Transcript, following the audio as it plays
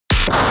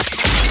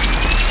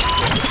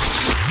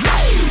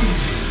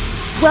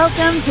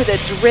Welcome to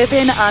The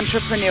Driven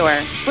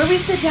Entrepreneur, where we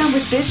sit down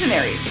with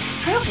visionaries,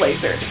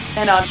 trailblazers,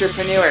 and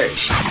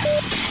entrepreneurs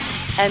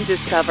and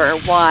discover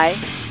why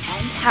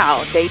and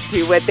how they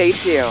do what they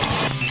do.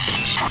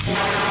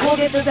 We'll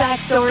get the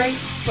backstory,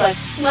 plus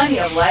plenty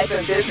of life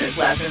and business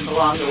lessons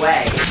along the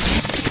way.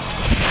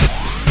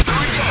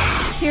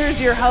 Here's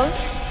your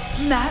host,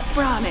 Matt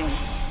Browning.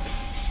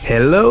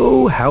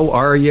 Hello, how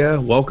are you?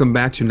 Welcome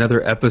back to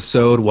another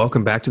episode.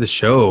 Welcome back to the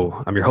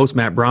show. I'm your host,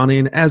 Matt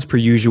Browning. As per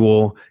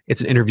usual,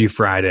 it's an interview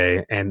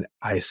Friday, and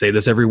I say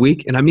this every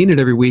week, and I mean it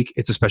every week.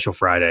 It's a special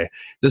Friday.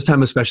 This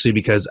time especially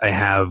because I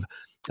have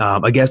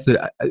a guest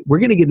that we're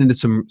going to get into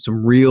some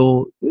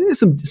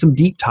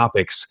deep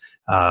topics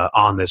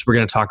on this. We're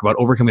going to talk about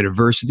overcoming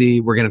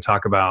adversity. We're going to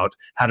talk about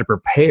how to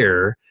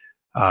prepare,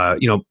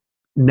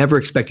 never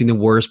expecting the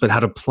worst, but how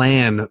to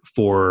plan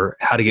for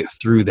how to get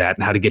through that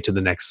and how to get to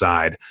the next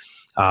side.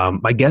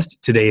 My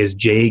guest today is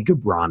Jay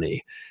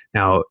Gabrani.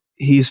 Now,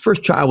 his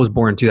first child was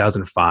born in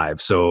 2005.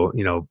 So,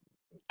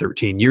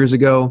 13 years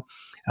ago,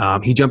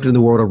 he jumped into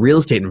the world of real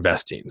estate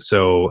investing.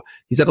 So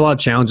he's had a lot of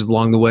challenges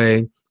along the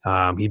way.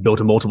 He built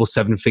a multiple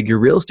seven-figure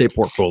real estate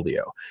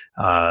portfolio.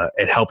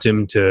 It helped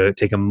him to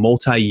take a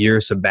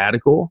multi-year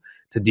sabbatical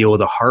to deal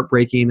with a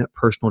heartbreaking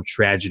personal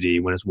tragedy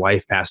when his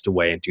wife passed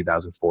away in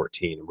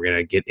 2014. We're going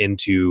to get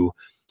into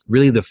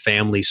really the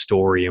family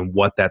story and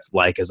what that's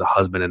like as a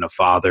husband and a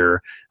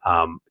father,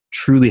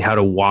 truly how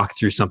to walk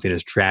through something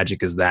as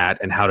tragic as that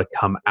and how to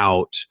come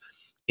out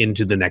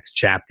into the next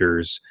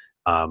chapters.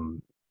 I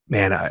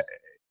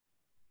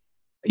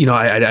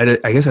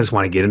guess I just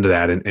want to get into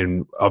that,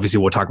 and obviously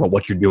we'll talk about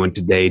what you're doing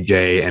today,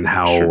 Jay, and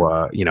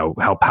how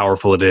how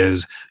powerful it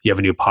is. You have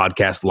a new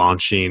podcast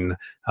launching.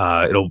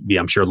 It'll be,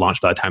 I'm sure,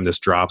 launched by the time this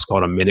drops,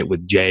 called A Minute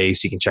with Jay.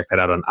 So you can check that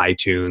out on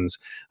iTunes.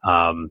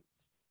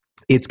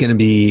 It's going to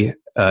be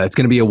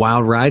a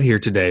wild ride here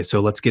today.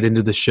 So let's get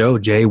into the show.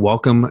 Jay,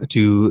 welcome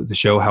to the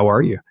show. How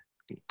are you?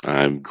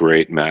 I'm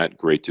great, Matt.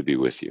 Great to be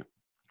with you.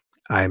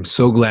 I'm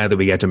so glad that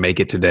we got to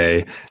make it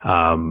today.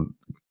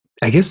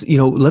 I guess,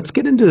 let's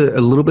get into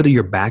a little bit of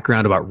your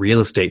background about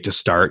real estate to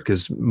start,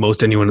 because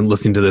most anyone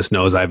listening to this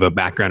knows I have a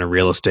background in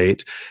real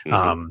estate.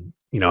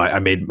 Mm-hmm. I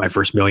made my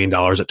first $1 million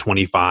at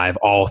 25,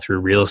 all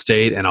through real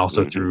estate and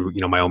also through,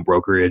 my own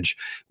brokerage.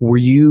 Were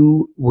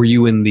you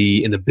in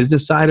the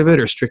business side of it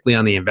or strictly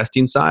on the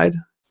investing side?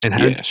 And how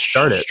did you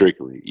start it?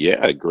 Strictly.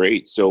 Yeah,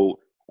 great. So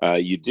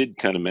you did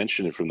kind of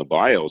mention it from the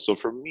bio. So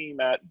for me,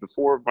 Matt,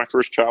 before my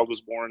first child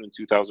was born in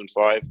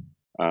 2005,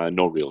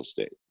 no real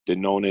estate.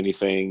 Didn't own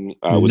anything.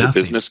 Was a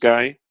business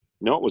guy.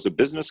 No, was a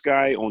business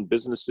guy, owned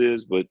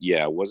businesses, but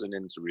wasn't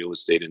into real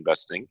estate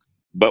investing.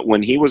 But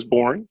when he was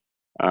born,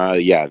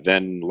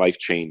 then life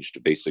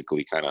changed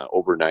basically kind of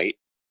overnight.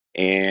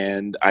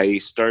 And I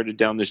started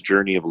down this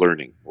journey of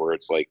learning where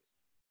it's like,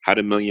 how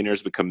do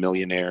millionaires become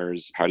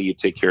millionaires? How do you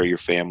take care of your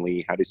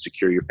family? How to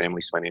secure your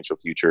family's financial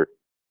future?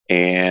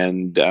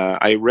 And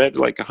I read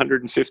like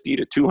 150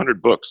 to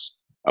 200 books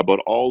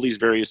about all these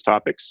various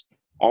topics,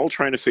 all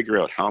trying to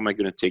figure out how am I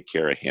going to take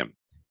care of him.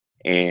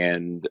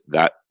 And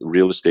that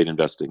real estate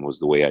investing was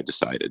the way I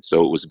decided.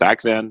 So it was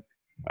back then,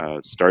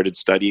 started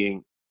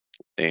studying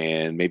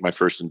and made my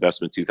first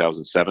investment in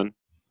 2007.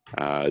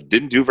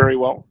 Didn't do very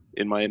well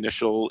in my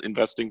initial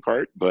investing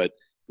part, but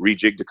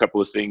rejigged a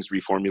couple of things,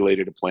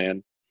 reformulated a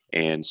plan,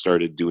 and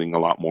started doing a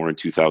lot more in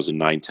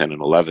 2009, 10,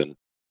 and 11.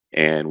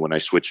 And when I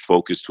switched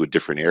focus to a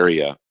different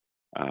area,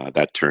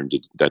 that turned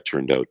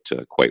out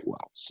quite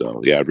well.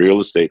 So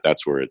real estate,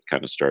 that's where it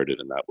kind of started,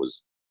 and that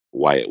was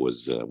why it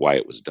was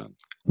done.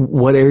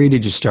 What area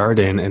did you start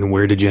in, and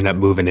where did you end up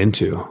moving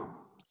into?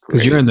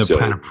 Because you're in the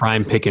kind of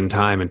prime picking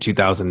time in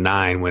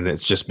 2009 when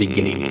it's just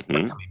beginning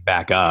coming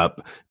back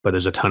up, but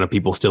there's a ton of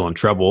people still in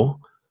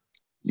trouble.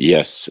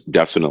 Yes,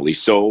 definitely.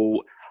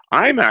 So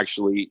I'm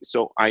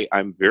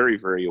very,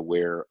 very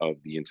aware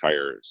of the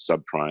entire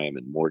subprime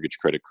and mortgage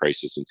credit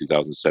crisis in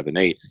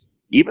 2007-8.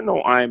 Even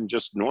though I'm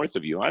just north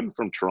of you, I'm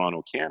from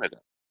Toronto, Canada.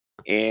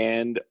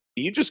 And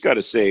you just got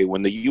to say,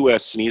 when the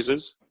U.S.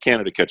 sneezes,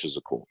 Canada catches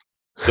a cold.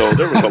 So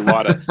there was a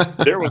lot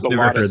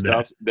of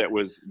stuff that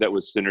was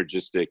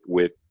synergistic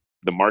with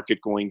the market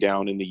going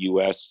down in the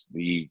U.S.,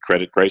 the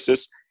credit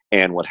crisis,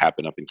 and what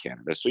happened up in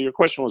Canada. So your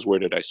question was, where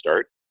did I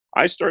start?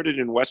 I started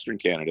in Western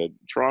Canada.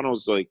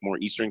 Toronto's like more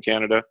Eastern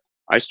Canada.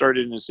 I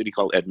started in a city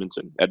called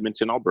Edmonton,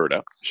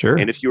 Alberta. Sure.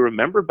 And if you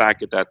remember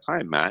back at that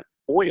time, Matt,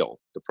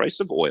 the price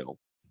of oil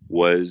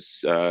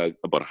was about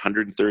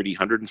 130,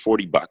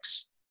 140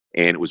 bucks,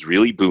 and it was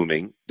really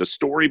booming. The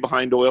story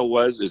behind oil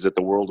is that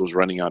the world was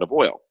running out of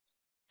oil.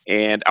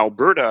 And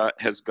Alberta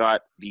has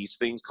got these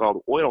things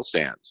called oil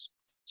sands.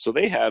 So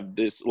they have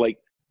this like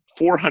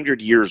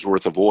 400 years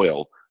worth of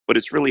oil, but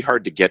it's really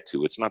hard to get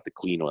to. It's not the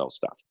clean oil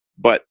stuff.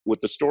 But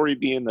with the story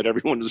being that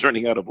everyone was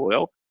running out of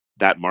oil,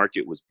 that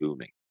market was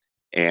booming.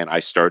 And I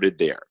started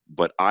there.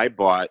 But I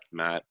bought,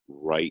 Matt,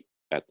 right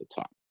at the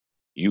top.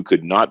 You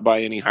could not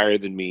buy any higher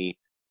than me.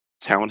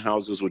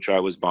 Townhouses, which I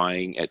was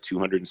buying at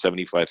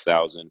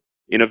 $275,000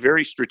 in a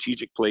very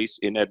strategic place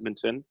in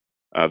Edmonton.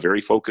 a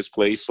very focused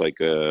place, like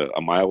a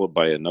mile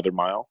by another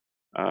mile.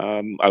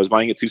 I was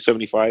buying at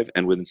 275,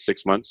 and within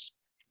 6 months,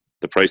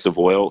 the price of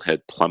oil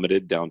had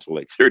plummeted down to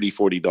like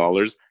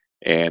 $30-$40,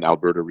 and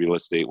Alberta real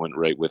estate went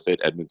right with it.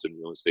 Edmonton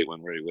real estate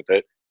went right with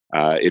it.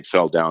 It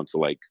fell down to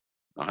like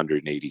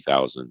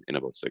 180,000 in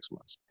about 6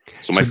 months.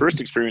 So my first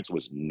experience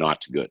was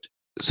not good.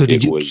 So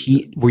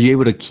were you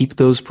able to keep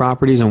those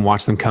properties and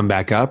watch them come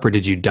back up, or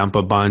did you dump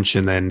a bunch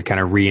and then kind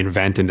of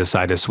reinvent and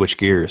decide to switch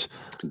gears?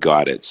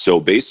 Got it. So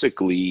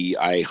basically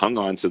I hung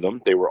on to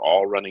them. They were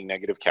all running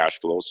negative cash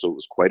flow, so it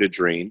was quite a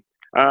drain.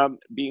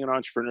 Being an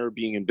entrepreneur,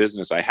 being in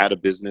business, I had a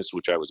business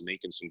which I was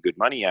making some good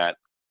money at.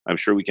 I'm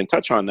sure we can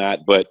touch on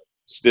that, but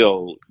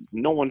still,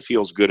 no one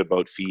feels good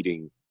about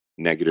feeding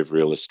negative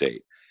real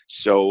estate.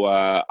 So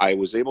I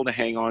was able to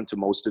hang on to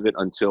most of it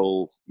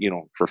until,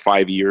 for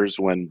 5 years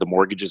when the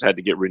mortgages had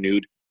to get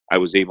renewed, I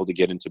was able to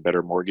get into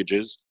better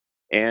mortgages.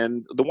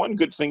 And the one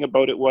good thing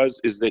about it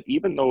is that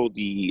even though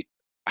the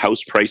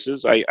house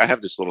prices, I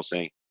have this little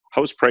saying,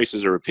 house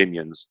prices are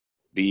opinions.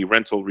 The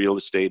rental real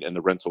estate and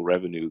the rental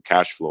revenue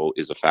cash flow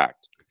is a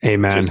fact.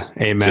 Amen.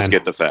 Amen. Just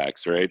get the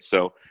facts, right?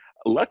 So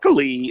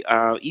luckily,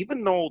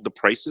 even though the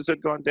prices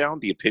had gone down,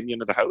 the opinion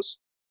of the house,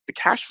 the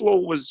cash flow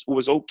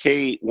was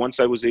okay once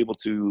I was able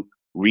to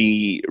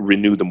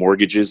renew the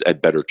mortgages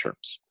at better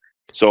terms.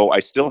 So I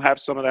still have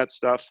some of that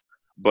stuff,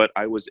 but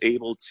I was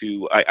able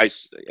to,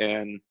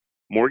 and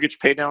mortgage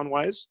pay down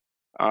wise,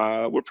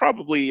 we're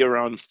probably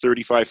around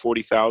 35,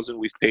 40,000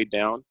 we've paid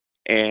down,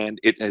 and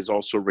it has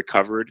also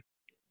recovered.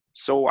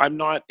 So I'm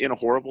not in a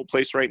horrible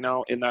place right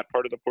now in that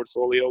part of the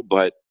portfolio,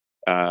 but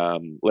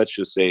let's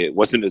just say it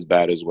wasn't as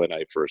bad as when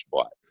I first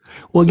bought.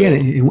 Well, again,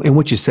 and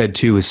what you said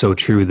too is so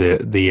true.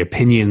 The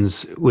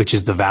opinions, which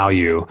is the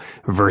value,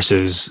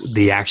 versus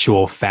the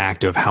actual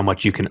fact of how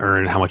much you can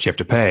earn, how much you have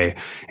to pay.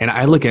 And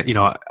I look at,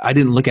 I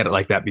didn't look at it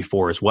like that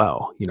before as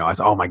well. I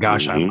thought, oh my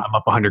gosh, I'm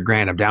up 100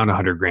 grand, I'm down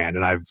 100 grand,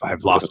 and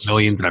I've lost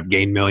millions and I've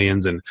gained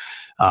millions. And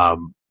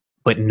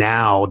but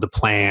now the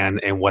plan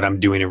and what I'm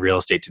doing in real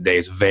estate today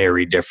is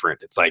very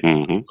different. It's like,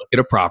 look at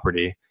a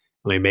property.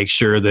 Let me make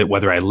sure that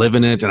whether I live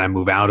in it and I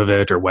move out of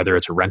it, or whether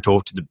it's a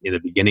rental in the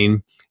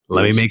beginning,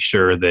 let me make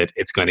sure that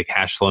it's going to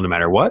cash flow no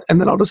matter what,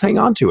 and then I'll just hang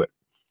on to it.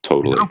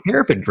 Totally. I don't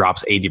care if it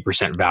drops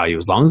 80% value,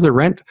 as long as the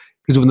rent,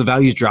 because when the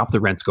values drop, the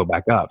rents go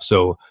back up.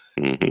 So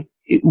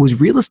it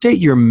was real estate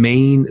your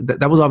main,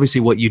 that was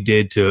obviously what you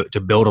did to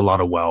build a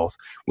lot of wealth.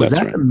 Was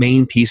that the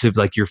main piece of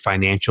like your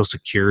financial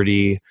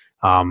security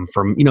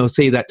from,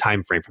 say that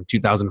time frame from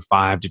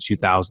 2005 to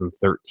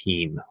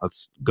 2013?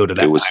 Let's go to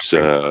that. It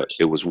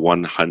was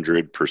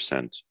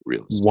 100%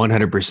 real estate.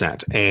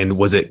 100%. And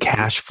was it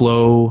cash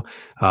flow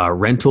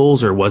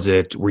rentals, or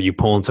were you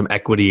pulling some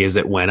equity as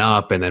it went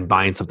up and then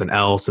buying something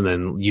else and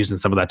then using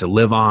some of that to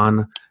live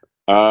on?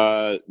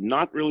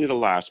 Not really the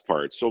last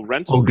part. So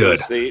rental real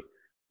estate,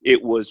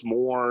 it was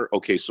more,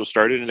 so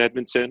started in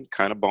Edmonton,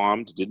 kind of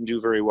bombed, didn't do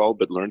very well,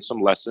 but learned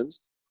some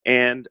lessons.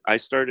 And I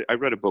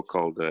read a book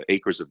called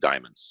Acres of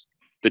Diamonds.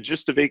 The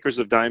gist of Acres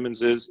of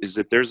Diamonds is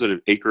that there's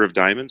an acre of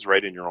diamonds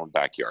right in your own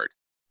backyard.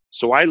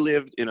 So I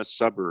lived in a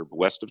suburb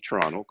west of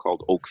Toronto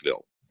called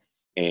Oakville.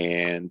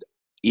 And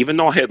even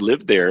though I had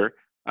lived there,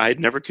 I had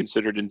never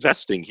considered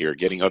investing here,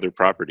 getting other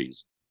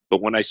properties.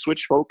 But when I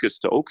switched focus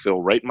to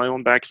Oakville, right in my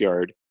own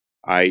backyard,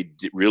 I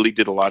really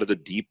did a lot of the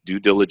deep due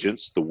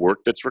diligence, the work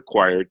that's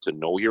required to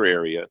know your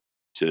area,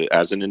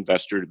 as an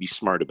investor, to be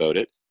smart about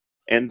it.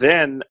 And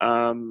then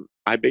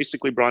I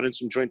basically brought in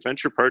some joint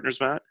venture partners,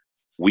 Matt.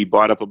 We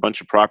bought up a bunch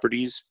of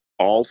properties,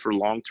 all for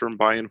long-term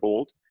buy and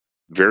hold.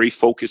 Very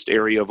focused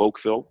area of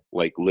Oakville,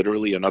 like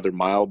literally another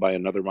mile by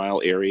another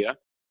mile area.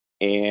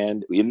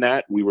 And in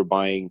that, we were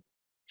buying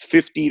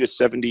 50 to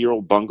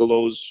 70-year-old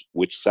bungalows,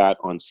 which sat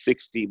on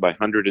 60 by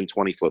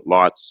 120-foot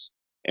lots,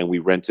 and we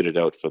rented it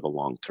out for the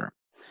long term.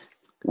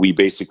 We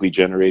basically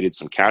generated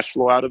some cash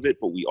flow out of it,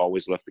 but we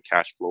always left the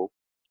cash flow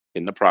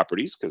in the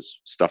properties because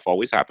stuff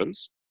always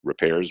happens.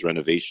 Repairs,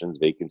 renovations,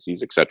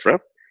 vacancies, etc.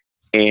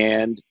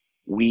 And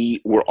we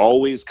were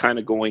always kind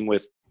of going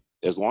with,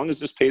 as long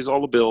as this pays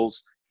all the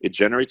bills, it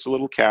generates a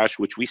little cash,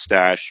 which we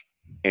stash,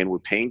 and we're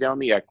paying down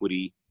the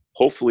equity.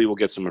 Hopefully we'll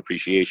get some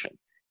appreciation.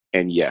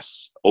 And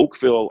yes,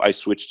 Oakville, I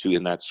switched to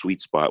in that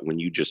sweet spot when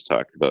you just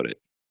talked about it,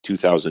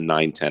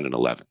 2009, 10, and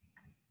 11.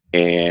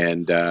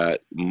 And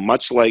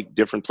much like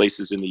different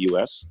places in the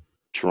US,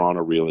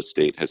 Toronto real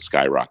estate has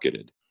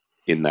skyrocketed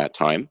in that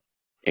time.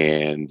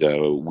 And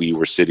we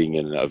were sitting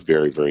in a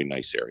very, very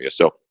nice area.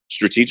 So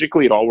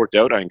strategically, it all worked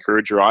out. I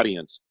encourage your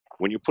audience,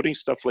 when you're putting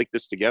stuff like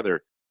this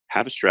together,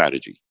 have a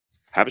strategy.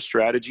 Have a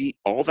strategy.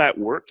 All that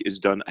work is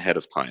done ahead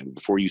of time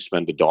before you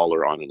spend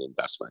 $1 on an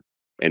investment,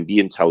 and be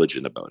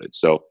intelligent about it.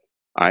 So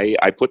I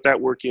put that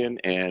work in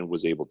and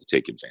was able to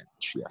take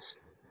advantage. Yes.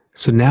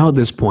 So now at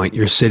this point,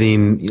 you're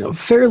sitting,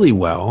 fairly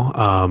well.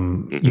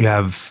 You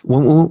have,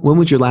 when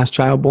was your last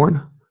child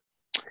born?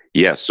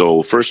 Yeah.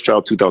 So first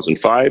child,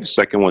 2005,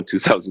 second one,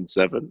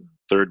 2007,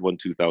 third one,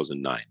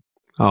 2009.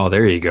 Oh,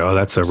 there you go.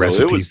 That's a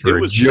recipe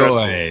for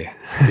joy.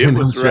 It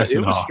was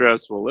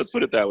stressful. Let's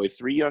put it that way.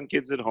 3 young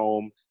kids at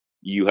home.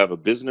 You have a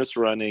business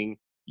running.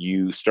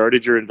 You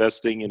started your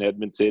investing in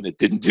Edmonton. It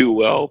didn't do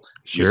well.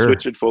 You Sure.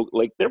 switch it,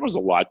 like there was a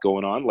lot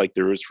going on, like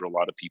there is for a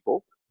lot of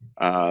people.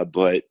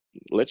 But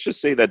let's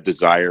just say that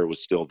desire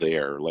was still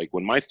there. Like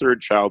when my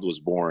third child was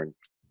born,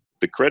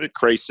 the credit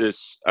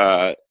crisis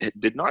it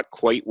did not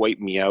quite wipe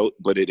me out,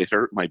 but it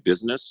hurt my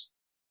business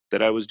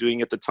that I was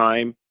doing at the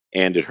time,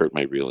 and it hurt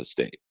my real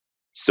estate.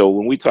 So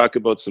when we talk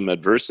about some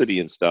adversity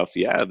and stuff,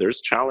 yeah,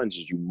 there's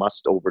challenges you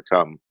must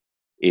overcome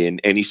in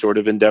any sort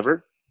of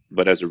endeavor.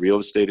 But as a real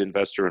estate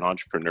investor and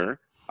entrepreneur,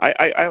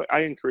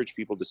 I encourage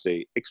people to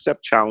say,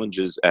 accept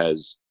challenges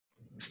as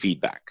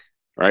feedback,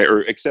 right? Or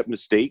accept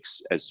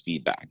mistakes as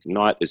feedback,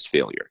 not as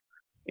failure.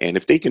 And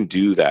if they can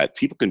do that,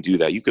 people can do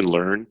that. You can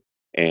learn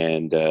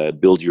and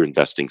build your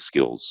investing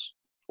skills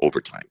over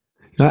time.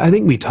 I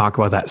think we talk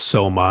about that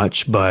so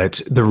much,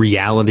 but the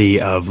reality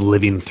of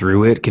living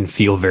through it can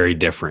feel very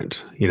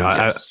different.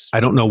 Yes. I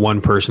don't know one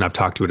person I've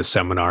talked to at a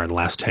seminar in the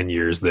last 10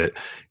 years that,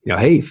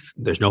 hey,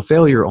 there's no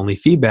failure, only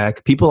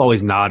feedback. People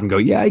always nod and go,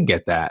 yeah, I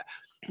get that.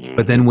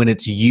 But then when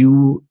it's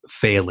you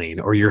failing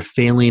or you're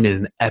failing in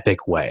an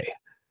epic way.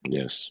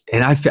 Yes.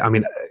 And I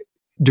mean,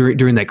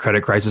 during that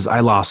credit crisis, I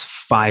lost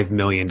 $5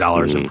 million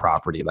in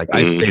property. Like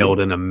I failed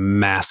in a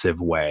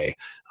massive way.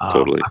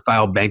 Totally. I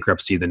filed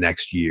bankruptcy the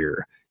next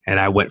year. And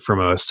I went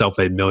from a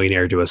self-made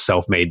millionaire to a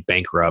self-made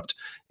bankrupt.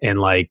 And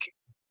like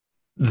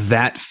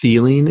that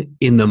feeling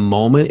in the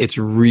moment, it's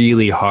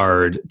really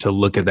hard to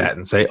look at that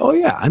and say, oh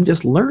yeah, I'm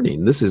just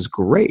learning. This is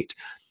great.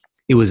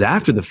 It was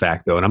after the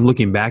fact though. And I'm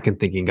looking back and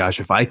thinking,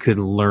 gosh, if I could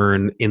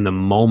learn in the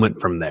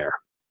moment from there,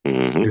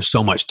 there's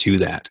so much to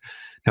that.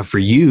 Now for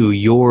you,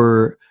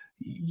 you're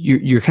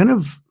kind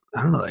of,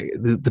 I don't know, like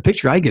the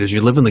picture I get is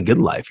you're living the good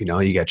life. You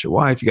got your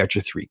wife, you got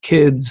your 3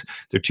 kids,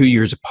 they're 2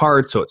 years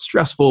apart. So it's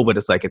stressful, but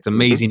it's like, it's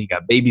amazing. You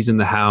got babies in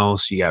the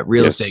house, you got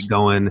real estate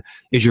going.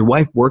 Is your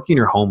wife working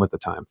or home at the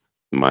time?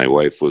 My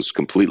wife was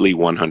completely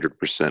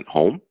 100%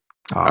 home,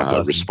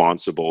 Oh,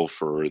 responsible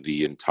for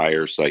the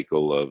entire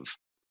cycle of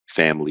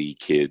family,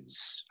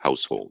 kids,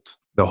 household.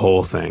 the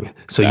whole thing.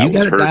 So that you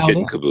was got it her dialed kid in.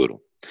 and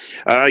caboodle.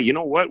 You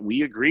know what?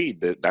 We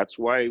agreed that's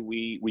why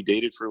we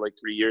dated for like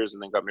 3 years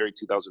and then got married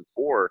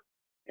 2004.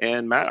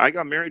 And Matt, I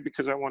got married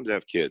because I wanted to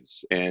have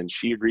kids, and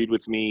she agreed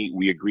with me.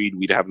 We agreed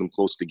we'd have them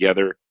close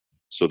together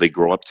so they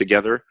grow up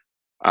together.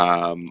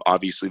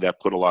 Obviously,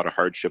 that put a lot of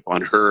hardship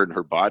on her and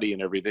her body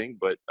and everything,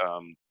 but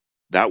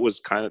that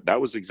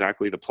was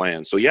exactly the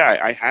plan. So yeah,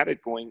 I had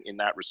it going in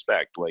that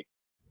respect. Like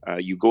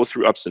you go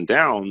through ups and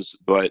downs,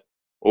 but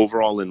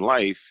overall in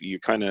life, you're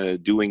kind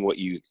of doing what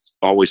you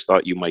always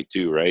thought you might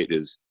do, right?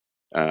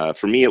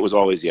 For me, it was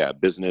always,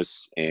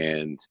 business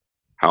and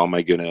how am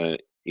I going to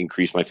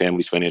increase my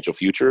family's financial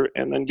future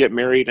and then get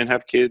married and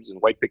have kids and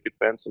white picket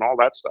fence and all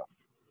that stuff.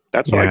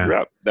 That's how I grew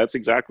up. That's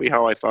exactly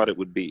how I thought it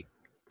would be.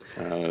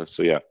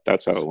 So yeah,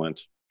 that's how it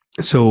went.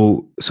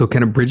 So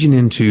kind of bridging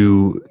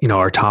into,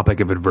 our topic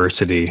of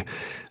adversity.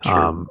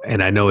 Sure.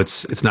 And I know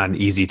it's not an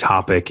easy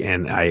topic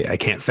and I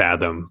can't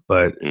fathom,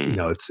 but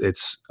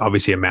it's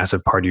obviously a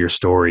massive part of your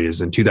story is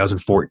in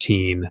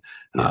 2014,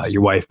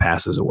 your wife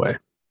passes away.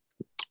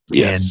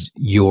 Yes.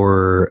 And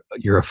you're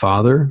a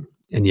father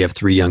and you have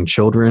 3 young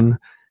children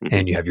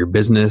and you have your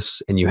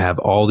business and you have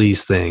all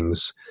these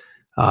things.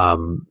 I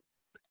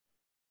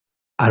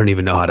don't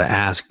even know how to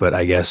ask, but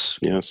I guess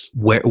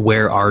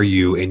where are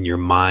you in your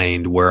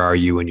mind? Where are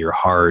you in your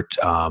heart?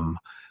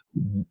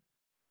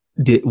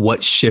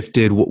 What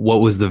shifted?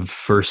 What was the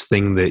first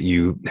thing that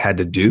you had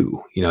to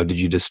do? Did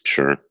you just?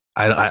 Sure.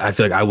 I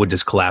feel like I would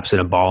just collapse in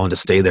a ball and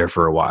just stay there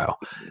for a while.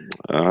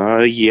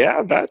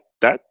 Yeah, that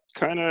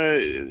kind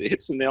of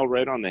hits the nail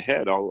right on the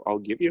head.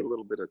 I'll give you a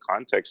little bit of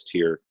context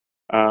here.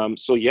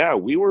 So yeah,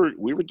 we were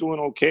doing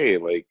okay.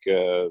 Like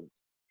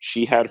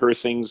she had her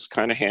things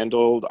kind of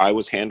handled. I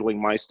was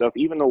handling my stuff,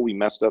 even though we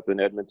messed up in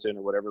Edmonton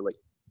or whatever. Like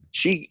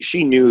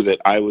she knew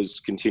that I was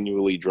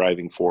continually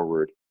driving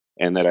forward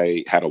and that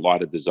I had a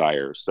lot of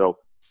desire. So,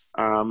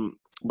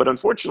 but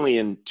unfortunately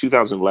in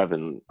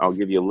 2011, I'll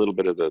give you a little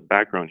bit of the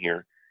background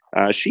here.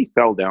 She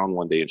fell down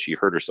one day and she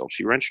hurt herself.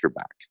 She wrenched her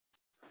back.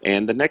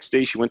 And the next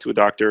day she went to a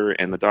doctor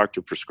and the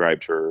doctor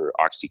prescribed her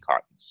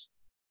Oxycontins,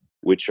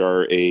 which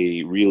are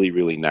a really,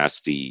 really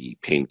nasty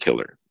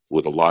painkiller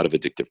with a lot of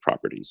addictive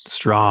properties.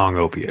 Strong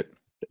opiate.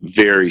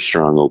 Very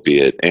strong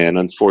opiate. And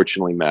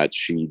unfortunately, Matt,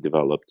 she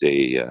developed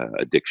a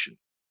addiction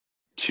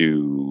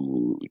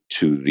to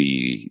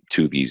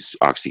these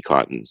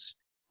Oxycontins.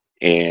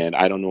 And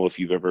I don't know if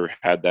you've ever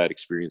had that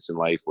experience in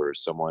life where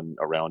someone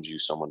around you,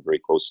 someone very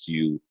close to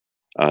you,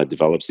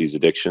 develops these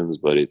addictions,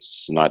 but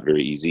it's not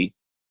very easy.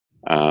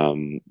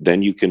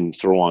 Then you can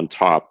throw on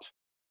top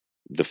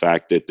the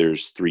fact that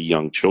there's 3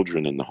 young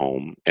children in the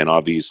home, and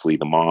obviously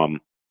the mom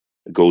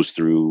goes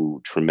through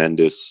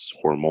tremendous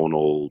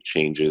hormonal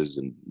changes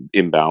and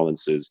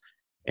imbalances,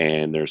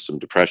 and there's some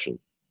depression.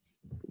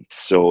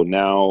 So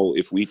now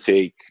if we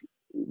take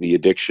the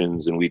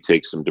addictions and we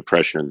take some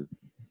depression,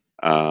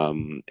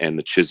 and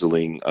the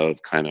chiseling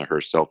of kind of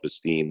her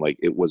self-esteem, like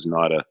it was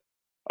not a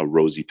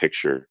rosy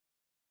picture.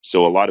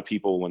 So a lot of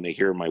people, when they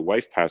hear my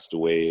wife passed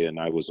away and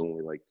I was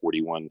only like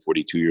 41,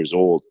 42 years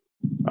old,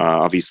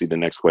 Obviously, the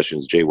next question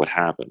is, Jay, what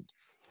happened?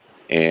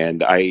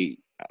 And I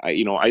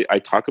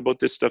talk about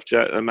this stuff,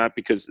 Matt,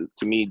 because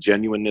to me,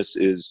 genuineness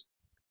is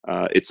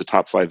it's a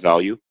top 5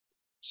 value.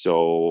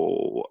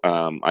 So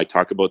I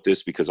talk about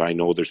this because I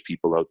know there's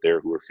people out there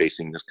who are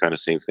facing this kind of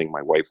same thing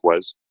my wife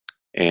was.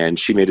 And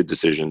she made a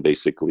decision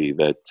basically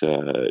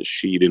that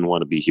she didn't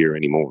want to be here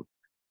anymore.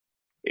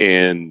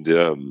 And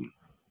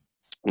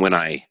when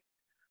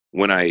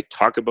I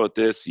talk about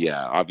this,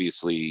 yeah,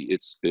 obviously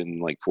it's been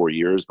like 4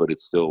 years, but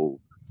it's still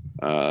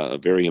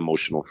very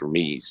emotional for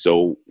me.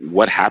 So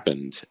what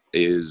happened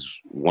is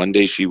one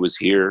day she was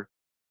here,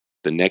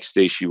 the next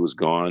day she was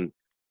gone,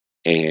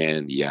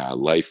 and yeah,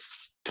 life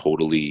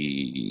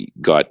totally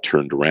got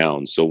turned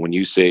around. So when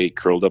you say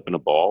curled up in a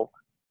ball,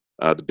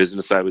 the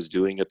business I was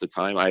doing at the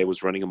time, I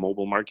was running a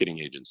mobile marketing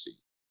agency.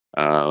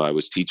 I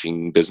was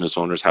teaching business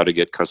owners how to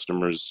get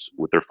customers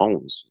with their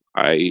phones.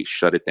 I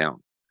shut it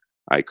down.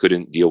 I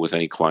couldn't deal with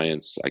any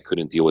clients. I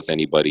couldn't deal with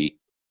anybody.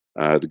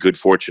 The good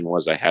fortune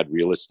was I had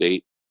real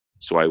estate,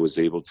 so I was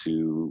able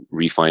to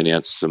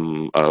refinance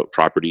some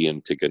property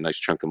and take a nice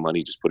chunk of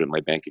money, just put it in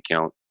my bank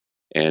account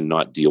and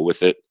not deal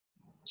with it.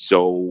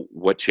 So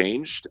what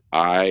changed?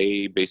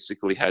 I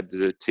basically had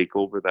to take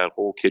over that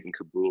whole kit and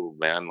caboodle,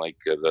 man. Like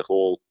the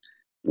whole,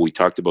 we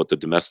talked about the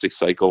domestic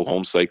cycle,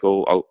 home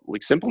cycle,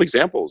 like simple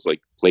examples,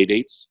 like play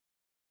dates.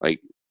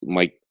 Like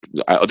my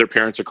other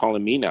parents are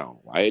calling me now.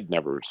 I had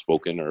never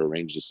spoken or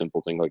arranged a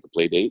simple thing like a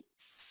play date.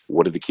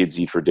 What do the kids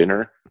eat for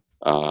dinner?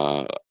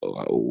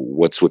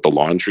 What's with the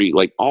laundry?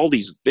 Like all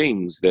these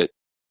things that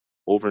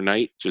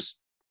overnight just,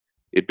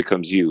 it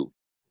becomes you.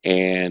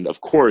 And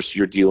of course,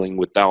 you're dealing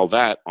with all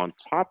that on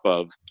top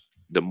of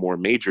the more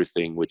major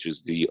thing, which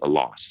is the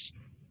loss,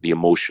 the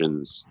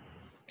emotions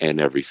and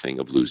everything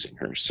of losing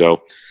her.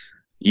 So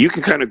you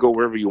can kind of go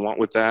wherever you want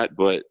with that,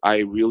 but I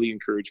really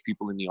encourage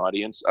people in the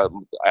audience. I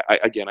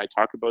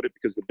talk about it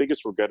because the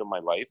biggest regret of my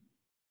life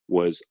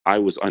was I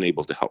was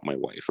unable to help my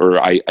wife, or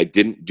I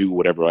didn't do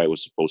whatever I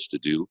was supposed to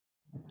do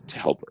to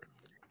help her.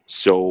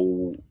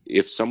 So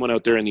if someone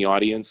out there in the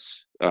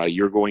audience,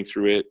 you're going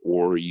through it,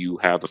 or you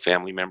have a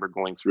family member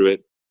going through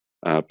it,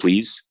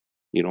 please,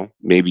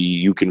 maybe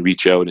you can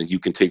reach out and you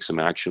can take some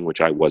action,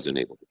 which I wasn't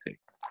able to take,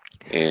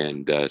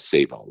 and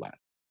save all that.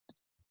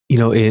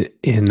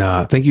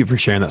 Thank you for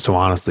sharing that so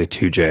honestly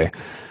too, Jay.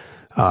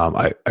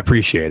 I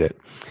appreciate it.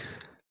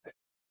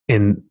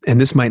 And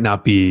this might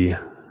not be, I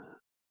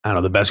don't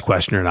know, the best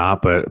question or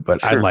not, but Sure.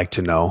 I'd like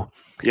to know.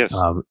 Yes.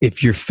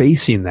 If you're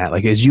facing that,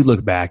 like as you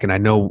look back, and I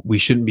know we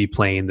shouldn't be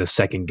playing the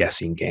second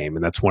guessing game,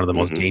 and that's one of the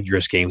most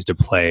dangerous games to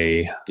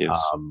play, yes.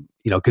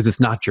 Because it's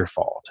not your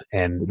fault.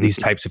 And these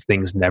types of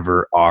things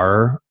never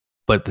are.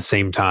 But at the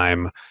same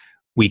time,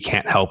 we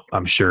can't help,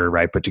 I'm sure,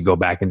 right? But to go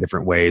back in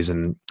different ways,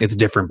 and it's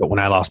different. But when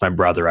I lost my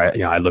brother,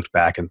 I looked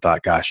back and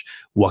thought, gosh,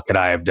 what could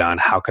I have done?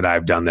 How could I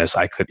have done this?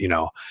 I could,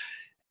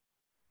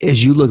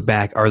 as you look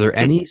back, are there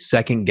any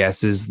second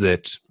guesses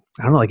that,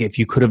 I don't know, like if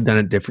you could have done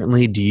it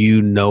differently, do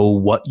you know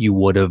what you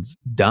would have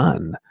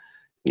done?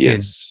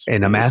 Yes.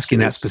 And I'm asking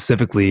that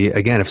specifically,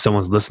 again, if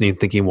someone's listening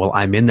thinking, well,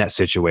 I'm in that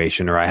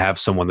situation, or I have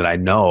someone that I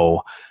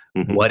know,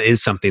 what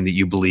is something that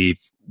you believe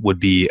would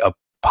be a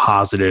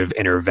positive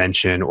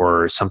intervention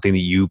or something that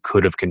you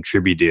could have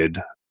contributed,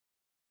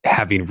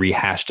 having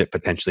rehashed it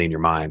potentially in your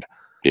mind?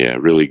 Yeah,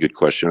 really good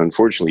question.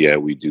 Unfortunately, yeah,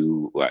 we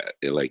do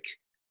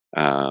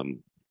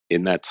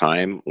in that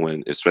time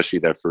when, especially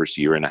that first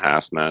year and a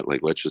half, Matt,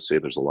 like let's just say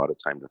there's a lot of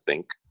time to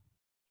think.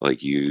 Like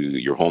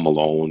you're home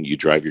alone, you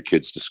drive your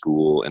kids to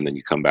school, and then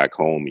you come back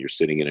home, you're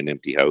sitting in an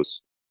empty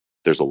house.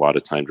 There's a lot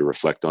of time to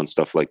reflect on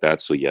stuff like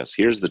that. So yes,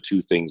 here's the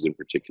two things in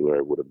particular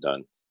I would have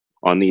done.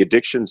 On the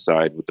addiction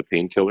side with the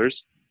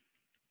painkillers,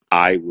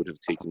 I would have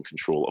taken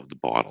control of the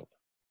bottle.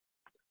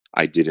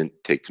 I didn't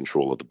take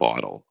control of the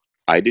bottle.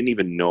 I didn't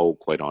even know,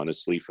 quite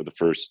honestly, for the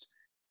first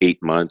 8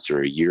 months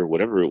or a year,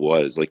 whatever it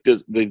was. Like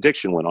the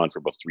addiction went on for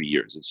about 3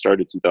 years. It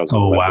started 2011.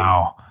 Oh,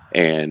 wow.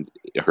 And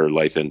her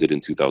life ended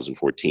in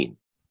 2014.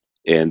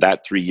 And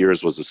that 3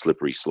 years was a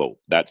slippery slope.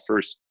 That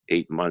first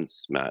 8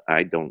 months, Matt,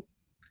 I don't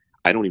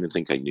even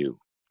think I knew.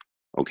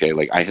 Okay.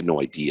 Like I had no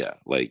idea.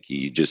 Like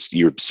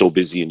you're so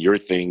busy in your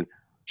thing.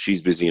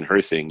 She's busy in her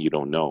thing. You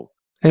don't know.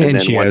 And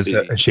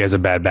then she has a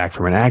bad back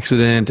from an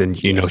accident, and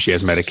she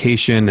has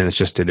medication, and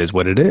it is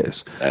what it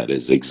is. That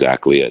is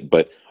exactly it.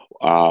 But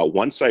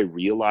once I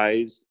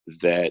realized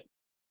that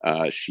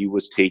she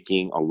was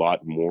taking a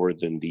lot more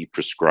than the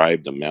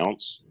prescribed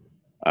amounts,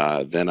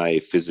 then I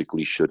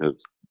physically should have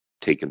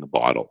taken the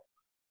bottle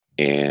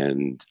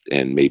and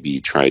maybe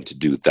tried to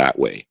do it that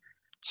way.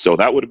 So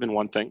that would have been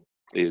one thing,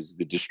 is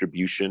the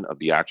distribution of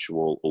the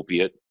actual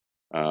opiate.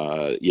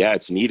 Yeah,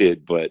 it's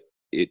needed, but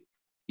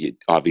it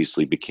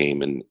obviously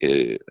became an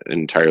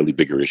entirely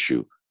bigger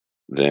issue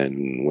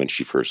than when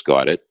she first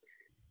got it.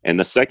 And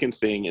the second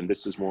thing, and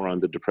this is more on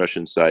the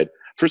depression side,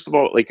 first of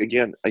all, like,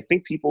 again, I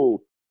think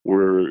people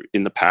were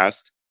in the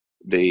past,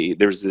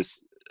 there's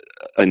this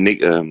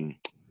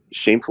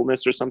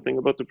shamefulness or something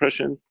about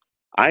depression.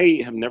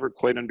 I have never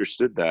quite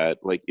understood that.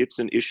 Like, it's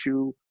an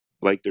issue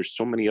Like there's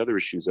so many other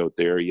issues out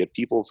there, yet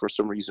people for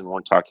some reason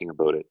weren't talking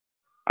about it.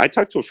 I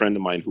talked to a friend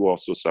of mine who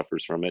also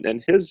suffers from it,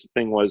 and his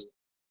thing was,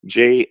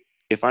 Jay,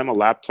 if I'm a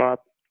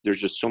laptop, there's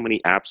just so many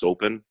apps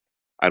open.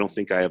 I don't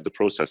think I have the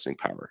processing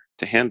power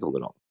to handle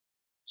it all.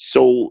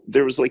 So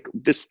there was like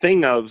this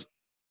thing of,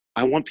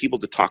 I want people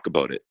to talk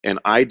about it. And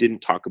I didn't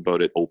talk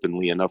about it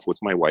openly enough with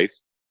my wife.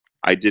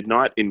 I did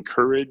not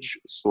encourage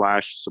 /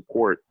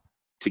 support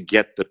to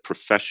get the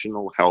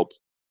professional help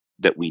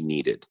that we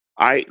needed.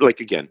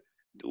 Again,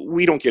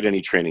 we don't get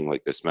any training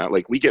like this, Matt.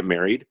 Like we get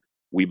married,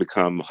 we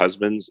become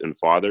husbands and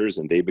fathers,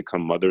 and they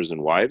become mothers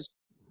and wives.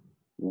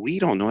 We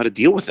don't know how to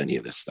deal with any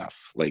of this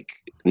stuff. Like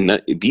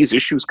these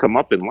issues come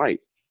up in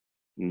life.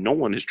 No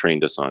one has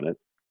trained us on it.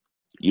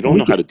 You don't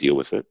know how to deal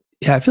with it.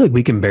 Yeah, I feel like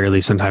we can barely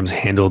sometimes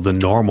handle the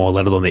normal,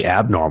 let alone the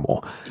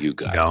abnormal. You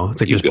got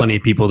It's like there's plenty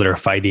of people that are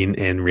fighting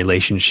in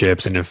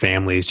relationships and in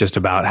families just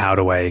about how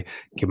do I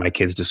get my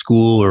kids to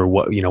school, or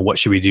what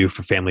should we do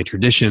for family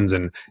traditions,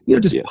 and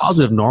just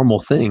positive normal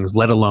things,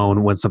 let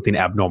alone when something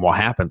abnormal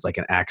happens, like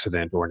an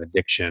accident or an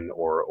addiction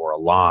or a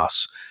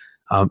loss.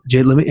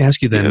 Jay, let me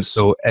ask you then. Yes.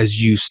 So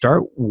as you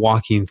start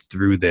walking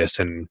through this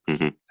and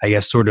I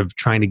guess sort of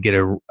trying to get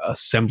a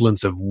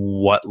semblance of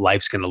what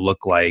life's going to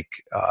look like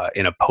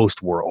in a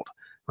post world,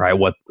 right?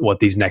 What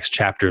these next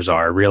chapters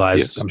are. I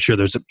realize I'm sure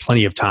there's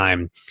plenty of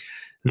time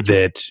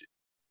that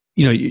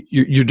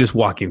you're just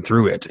walking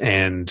through it,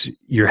 and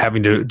you're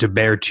having to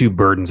bear two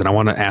burdens. And I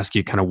want to ask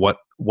you kind of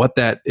what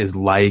that is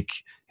like,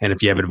 and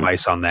if you have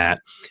advice on that.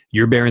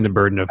 You're bearing the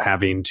burden of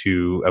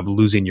of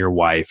losing your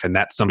wife, and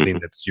that's something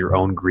that's your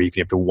own grief.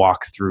 You have to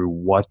walk through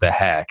what the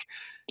heck.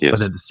 Yes.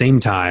 But at the same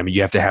time, you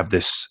have to have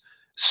this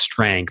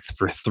strength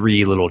for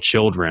 3 little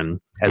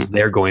children as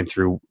they're going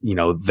through,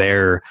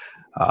 their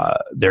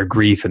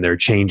grief and their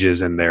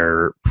changes and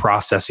their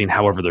processing,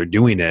 however they're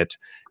doing it.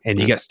 And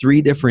you got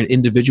 3 different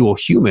individual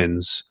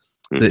humans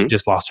that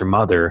just lost their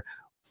mother.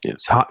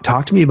 Yes.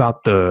 Talk to me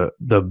about the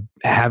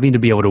having to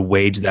be able to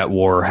wage that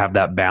war, have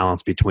that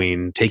balance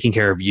between taking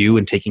care of you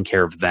and taking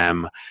care of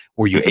them.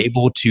 Were you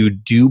able to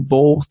do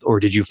both, or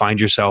did you find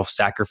yourself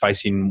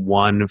sacrificing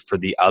one for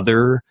the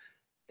other?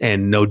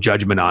 And no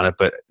judgment on it,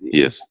 but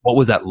what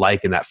was that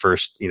like in that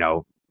first,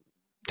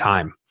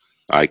 time?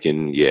 I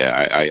think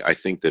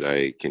that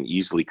I can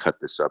easily cut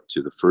this up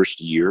to the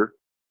first year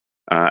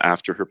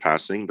after her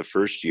passing. The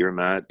first year,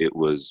 Matt, it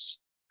was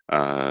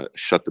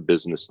shut the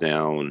business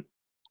down.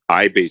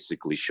 I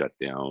basically shut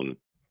down.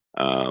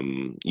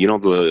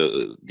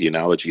 The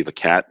analogy of a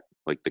cat,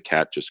 like the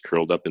cat just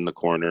curled up in the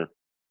corner,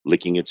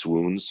 licking its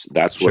wounds.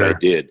 That's what I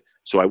did.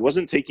 So I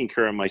wasn't taking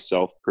care of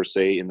myself per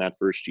se in that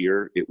first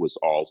year. It was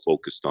all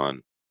focused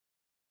on,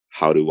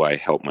 how do I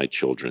help my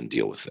children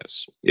deal with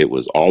this? It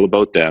was all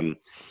about them.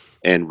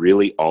 And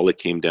really all it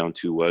came down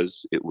to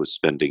was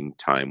spending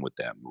time with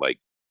them, like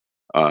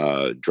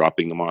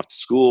dropping them off to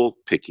school,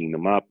 picking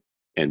them up,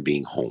 and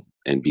being home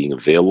and being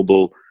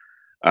available.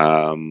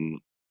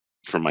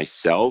 For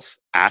myself,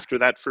 after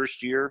that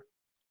first year,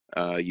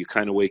 you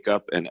kind of wake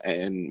up and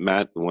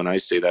Matt, when I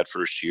say that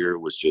first year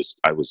was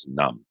I was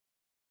numb.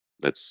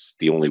 That's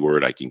the only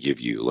word I can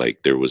give you. Like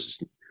there was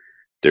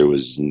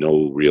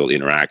no real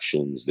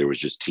interactions. There was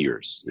just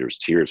tears. There was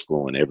tears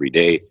flowing every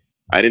day.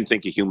 I didn't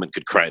think a human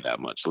could cry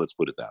that much. Let's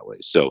put it that way.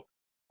 So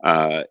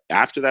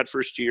after that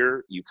first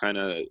year, you kind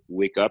of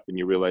wake up and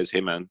you realize,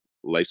 hey man,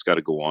 life's got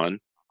to go on.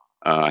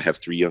 I have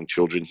 3 young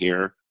children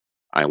here.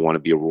 I want to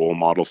be a role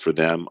model for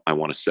them. I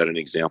want to set an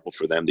example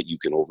for them that you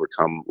can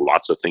overcome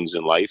lots of things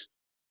in life.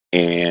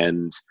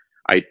 And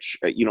I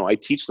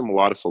teach them a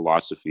lot of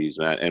philosophies,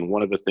 man. And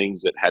one of the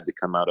things that had to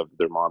come out of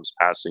their mom's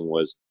passing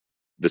was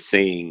the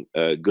saying,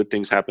 good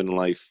things happen in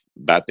life,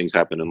 bad things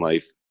happen in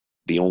life.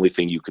 The only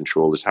thing you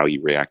control is how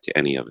you react to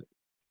any of it.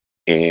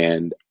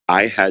 And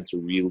I had to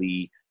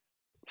really,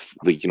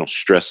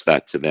 stress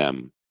that to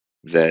them,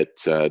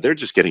 that they're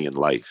just getting in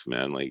life,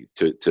 man. Like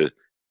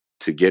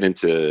to get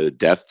into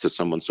death to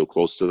someone so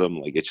close to them,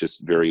 like it's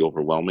just very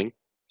overwhelming.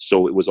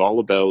 So it was all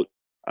about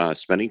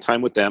spending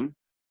time with them.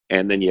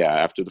 And then,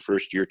 after the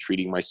first year,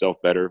 treating myself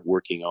better,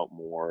 working out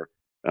more,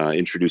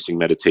 introducing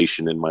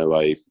meditation in my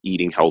life,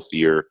 eating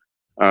healthier.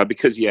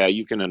 Because,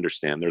 you can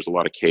understand there's a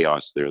lot of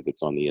chaos there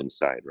that's on the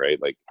inside,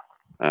 right? Like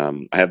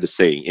I have the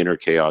saying, inner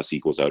chaos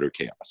equals outer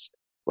chaos.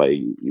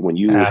 Like when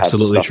you have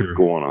stuff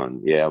going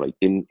on, like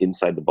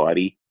inside the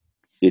body,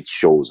 it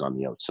shows on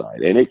the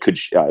outside. And it could,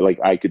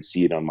 I could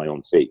see it on my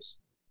own face,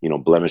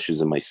 blemishes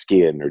in my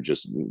skin or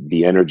just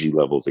the energy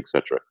levels,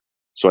 etc.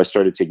 So I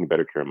started taking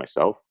better care of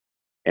myself.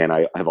 And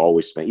I have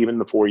always spent, even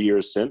the 4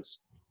 years since,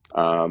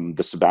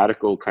 the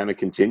sabbatical kind of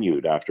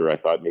continued after I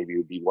thought maybe it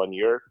would be 1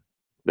 year.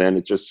 Then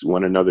it just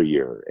went another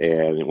year,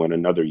 and it went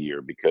another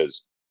year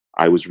because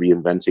I was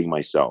reinventing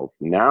myself.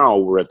 Now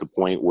we're at the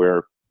point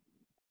where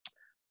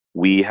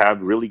we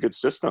have really good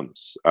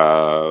systems in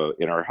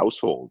our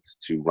household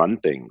to run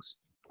things.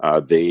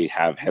 They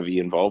have heavy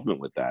involvement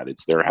with that.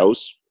 It's their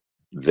house.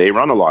 They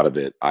run a lot of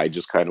it. I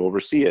just kind of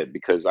oversee it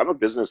because I'm a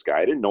business guy.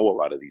 I didn't know a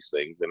lot of these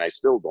things, and I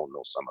still don't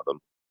know some of them.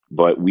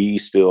 but we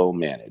still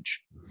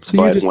manage.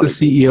 So you're just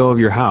the CEO of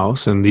your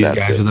house, and these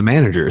guys are the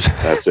managers.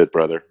 That's it,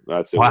 brother.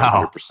 That's it.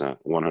 Wow. 100%.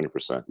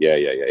 100%. Yeah.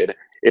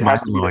 It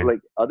has to be like,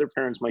 other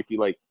parents might be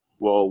like,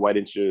 well, why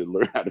didn't you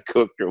learn how to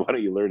cook, or why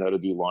don't you learn how to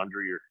do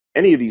laundry, or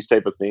any of these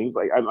type of things?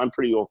 Like, I'm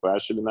pretty old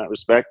fashioned in that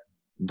respect,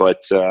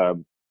 but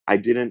I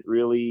didn't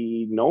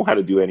really know how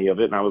to do any of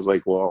it. And I was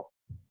like, well,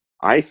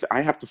 I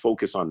have to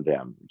focus on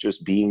them,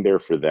 just being there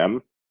for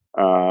them.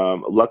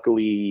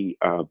 Luckily,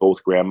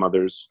 both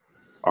grandmothers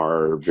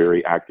are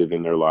very active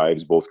in their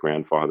lives. Both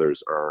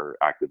grandfathers are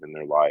active in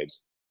their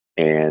lives.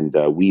 And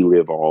we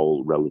live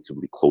all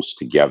relatively close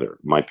together.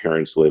 My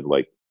parents live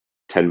like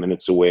 10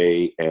 minutes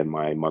away, and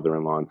my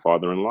mother-in-law and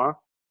father-in-law,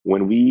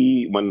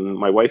 when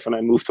my wife and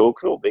I moved to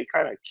Oakville, they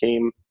kind of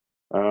came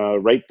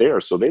right there.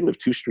 So they live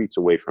 2 streets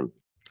away from me.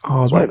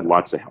 Oh, so I have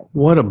lots of help.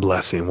 What a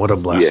blessing. What a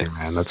blessing, yes.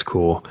 Man. That's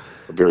cool.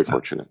 Very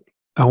fortunate.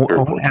 I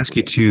want to ask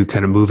you too,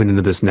 kind of moving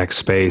into this next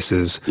space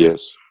is,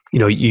 yes.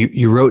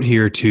 You wrote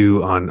here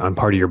too on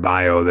part of your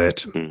bio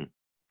that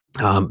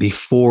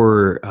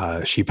before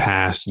she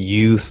passed,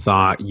 you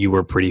thought you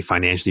were pretty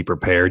financially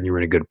prepared and you were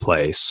in a good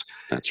place.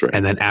 That's right.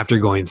 And then after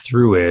going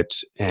through it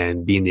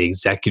and being the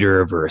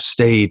executor of her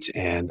estate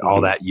and all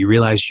that, you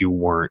realized you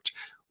weren't.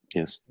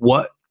 Yes.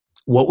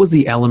 What was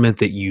the element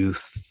that you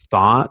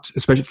thought,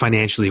 especially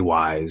financially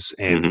wise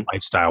and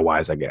lifestyle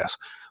wise, I guess?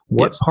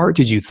 What part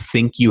did you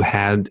think you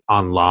had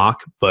on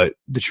lock, but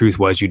the truth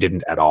was you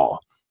didn't at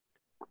all?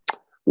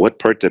 What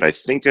part did I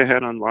think I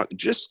had on lock?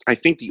 I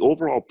think the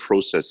overall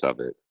process of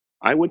it.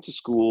 I went to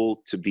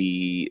school to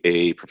be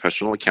a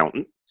professional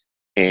accountant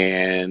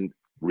and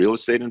real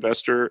estate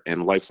investor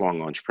and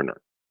lifelong entrepreneur.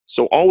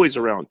 So always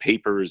around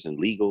papers and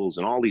legals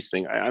and all these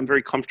things. I'm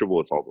very comfortable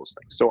with all those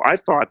things. So I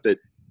thought that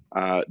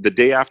the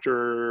day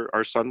after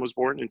our son was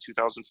born in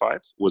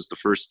 2005 was the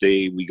first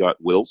day we got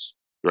wills,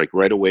 like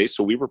right away.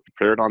 So we were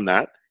prepared on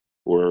that,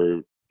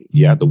 the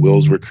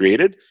wills were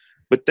created.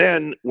 But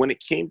then when it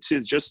came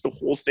to just the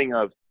whole thing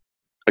of,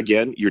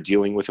 again, you're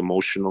dealing with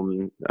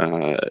emotional,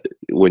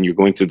 when you're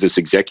going through this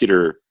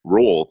executor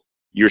role,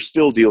 you're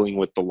still dealing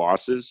with the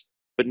losses,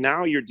 but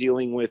now you're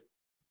dealing with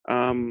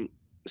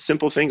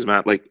simple things,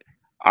 Matt. Like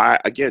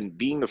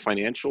being the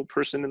financial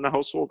person in the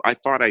household, I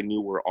thought I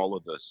knew where all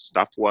of the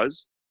stuff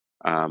was.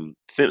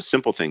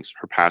 Simple things,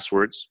 her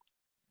passwords,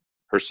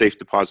 her safe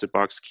deposit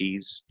box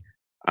keys,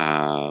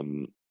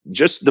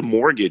 just the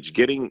mortgage,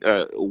 getting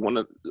one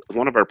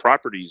of our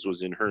properties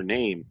was in her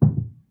name,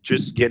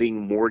 just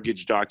getting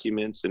mortgage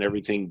documents and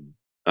everything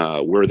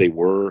where they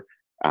were,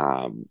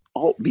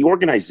 all the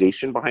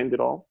organization behind it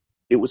all.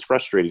 It was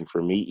frustrating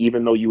for me,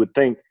 even though you would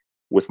think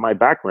with my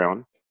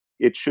background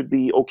it should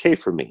be okay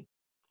for me.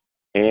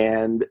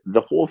 And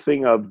the whole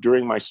thing of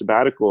during my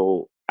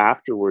sabbatical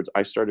afterwards,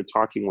 I started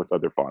talking with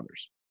other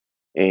fathers,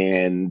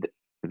 and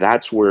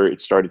that's where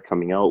it started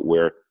coming out,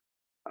 where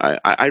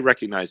I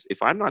recognized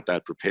if I'm not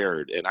that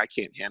prepared and I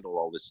can't handle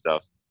all this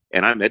stuff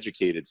and I'm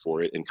educated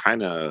for it and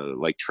kind of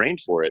like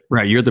trained for it.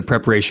 Right. You're the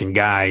preparation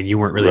guy and you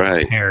weren't really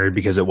prepared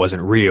because it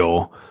wasn't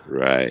real.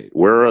 Right.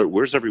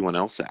 Where's everyone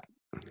else at?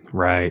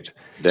 Right.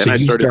 Then I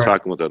started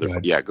talking with other.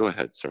 Yeah, go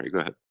ahead. Sorry, go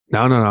ahead. No.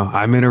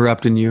 I'm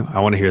interrupting you. I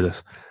want to hear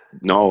this.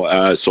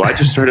 No. So I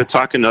just started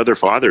talking to other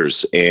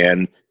fathers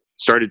and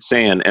started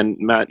saying, and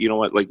Matt, you know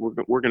what, like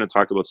we're going to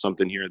talk about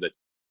something here that,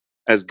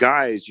 as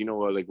guys,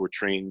 like we're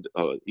trained,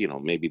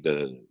 maybe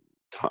the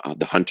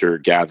hunter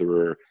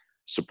gatherer,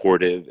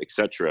 supportive,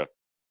 etc.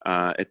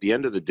 At the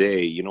end of the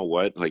day, you know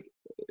what? Like,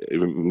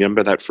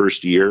 remember that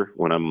first year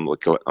when I'm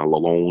like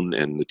alone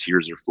and the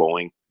tears are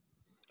flowing?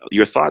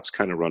 Your thoughts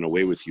kind of run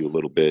away with you a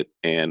little bit.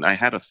 And I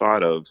had a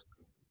thought of,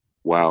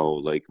 wow,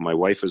 like my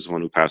wife is the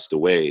one who passed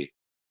away.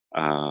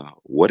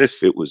 What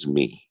if it was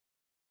me?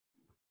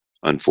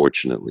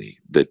 Unfortunately,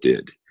 that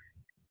did.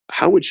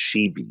 How would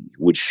she be?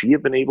 Would she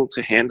have been able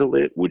to handle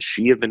it? Would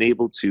she have been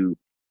able to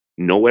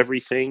know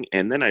everything?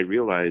 And then I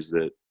realized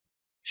that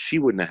she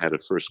wouldn't have had a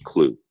first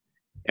clue.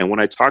 And when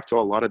I talk to a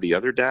lot of the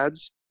other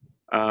dads,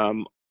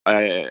 I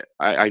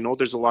know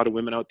there's a lot of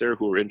women out there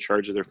who are in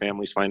charge of their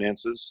family's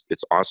finances.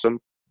 It's awesome.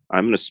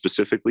 I'm going to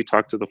specifically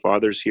talk to the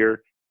fathers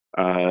here.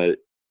 A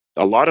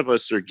lot of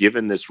us are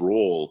given this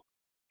role,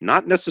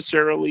 not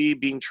necessarily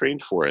being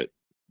trained for it,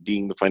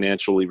 being the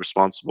financially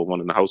responsible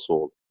one in the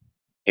household.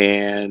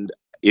 And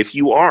if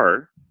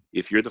you're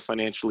the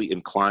financially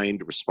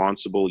inclined,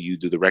 responsible, you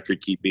do the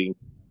record keeping,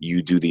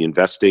 you do the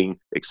investing,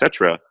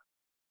 etc.,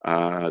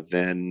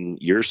 then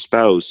your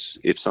spouse,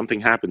 if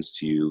something happens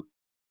to you,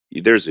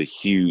 there's a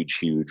huge,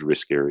 huge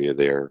risk area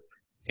there.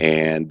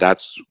 And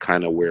that's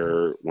kind of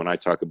where, when I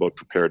talk about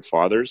prepared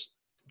fathers,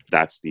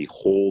 that's the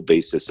whole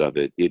basis of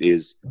it. It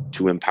is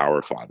to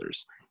empower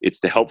fathers. It's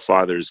to help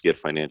fathers get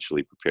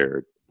financially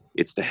prepared.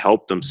 It's to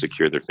help them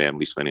secure their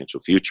family's financial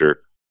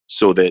future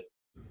so that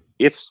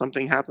if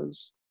something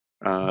happens,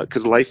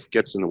 because life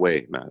gets in the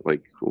way, Matt.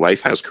 Like,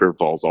 life has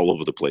curveballs all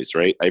over the place,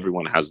 right?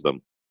 Everyone has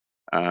them.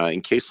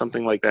 In case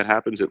something like that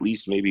happens, at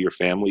least maybe your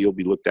family will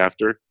be looked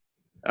after,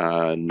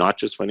 not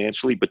just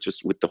financially, but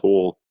just with the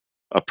whole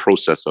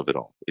process of it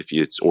all, if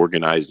it's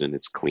organized and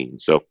it's clean.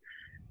 So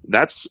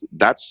That's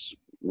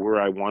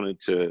where I wanted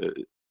to.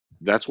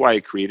 That's why I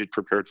created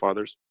Prepared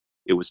Fathers.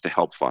 It was to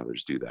help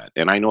fathers do that.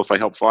 And I know if I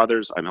help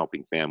fathers, I'm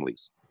helping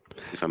families.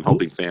 If I'm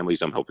helping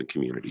families, I'm helping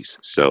communities.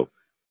 So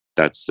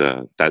that's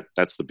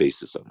that's the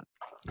basis of it.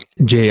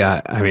 Jay,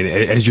 I mean,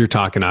 as you're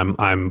talking,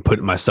 I'm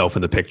putting myself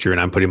in the picture, and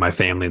I'm putting my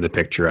family in the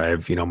picture. I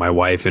have, my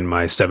wife and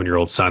my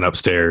 7-year-old son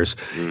upstairs,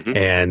 Mm-hmm.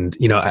 and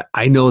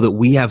I know that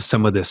we have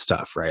some of this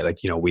stuff, right? Like,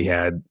 we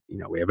have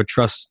a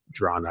trust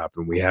drawn up,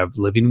 and we have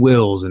living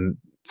wills and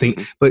things.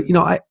 Mm-hmm. But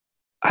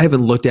I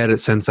haven't looked at it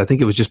since, I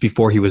think it was just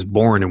before he was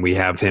born, and we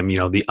have him.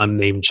 The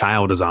unnamed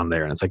child is on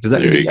there, and it's like, does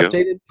that need to be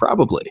updated?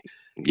 Probably.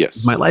 Yes.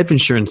 Is my life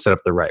insurance set up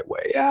the right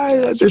way? Yeah,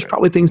 there's right.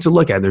 probably things to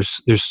look at.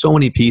 There's so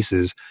many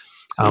pieces.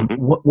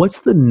 What's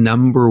the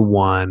number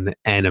one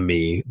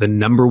enemy, the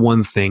number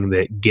one thing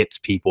that gets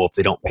people if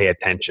they don't pay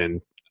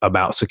attention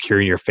about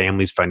securing your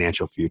family's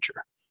financial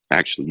future?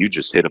 Actually, you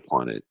just hit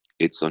upon it.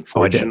 It's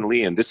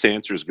unfortunately, and this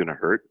answer is going to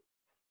hurt,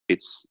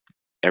 it's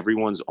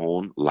everyone's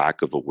own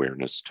lack of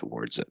awareness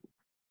towards it.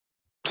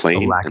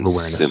 Plain and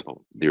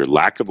simple. Their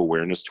lack of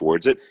awareness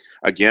towards it.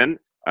 Again,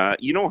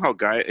 you know how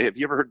have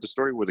you ever heard the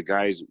story where the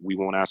guys, we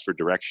won't ask for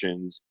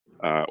directions,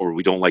 or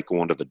we don't like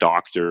going to the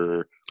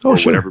doctor, or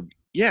sure. whatever.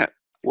 Yeah.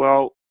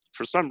 Well,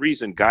 for some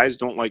reason, guys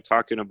don't like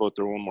talking about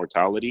their own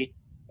mortality,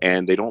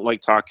 and they don't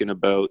like talking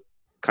about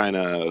kind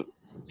of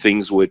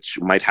things which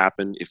might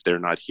happen if they're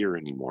not here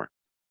anymore.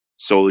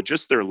 So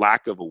just their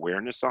lack of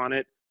awareness on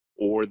it,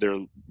 or their,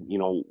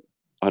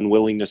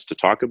 unwillingness to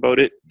talk about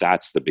it,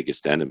 that's the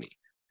biggest enemy.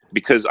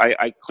 Because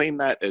I claim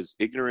that as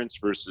ignorance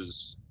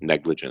versus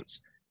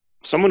negligence.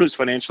 Someone who's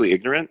financially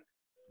ignorant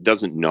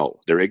doesn't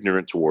know. They're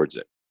ignorant towards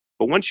it.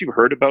 But once you've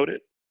heard about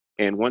it,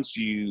 and once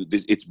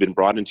it's been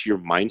brought into your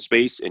mind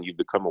space and you've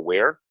become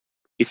aware,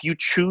 if you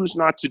choose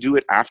not to do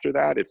it after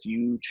that, if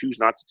you choose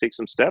not to take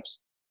some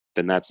steps,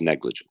 then that's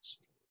negligence.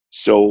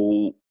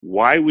 So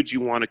why would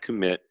you want to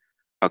commit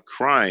a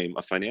crime,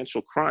 a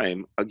financial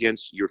crime,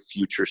 against your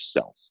future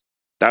self?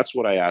 That's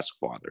what I ask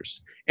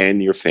fathers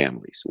and your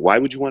families. Why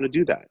would you want to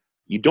do that?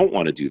 You don't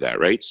want to do that,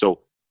 right? So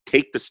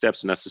take the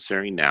steps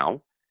necessary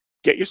now.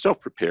 Get yourself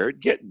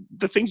prepared. Get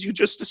the things you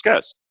just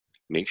discussed.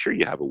 Make sure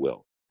you have a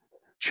will.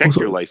 Check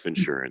your life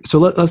insurance. So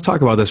let's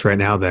talk about this right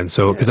now then.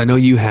 So, because I know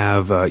you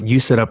have,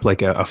 you set up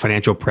like a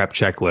financial prep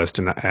checklist,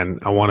 and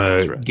I want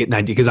to get an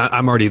idea, because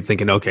I'm already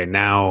thinking, okay,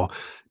 now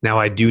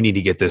I do need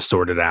to get this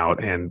sorted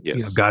out. And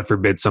God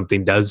forbid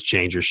something does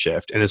change or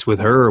shift, and it's with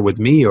her or with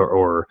me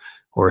or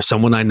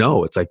someone I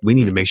know. It's like, we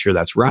need to make sure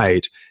that's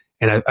right.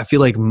 And I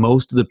feel like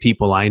most of the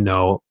people I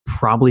know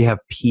probably have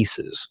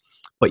pieces,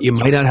 but you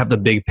might not have the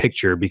big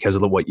picture because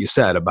of what you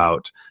said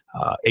about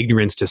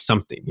ignorance to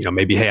something.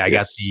 Maybe, hey, I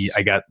got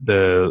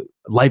the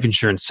life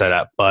insurance set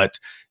up, but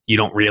you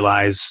don't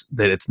realize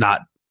that it's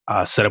not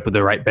set up with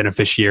the right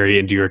beneficiary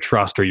into your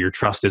trust, or your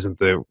trust isn't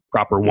the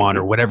proper one,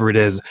 or whatever it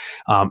is.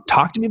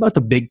 Talk to me about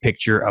the big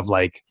picture of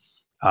like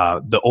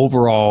the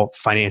overall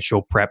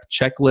financial prep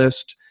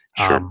checklist.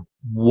 Sure.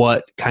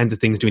 What kinds of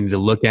things do we need to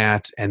look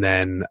at? And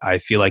then I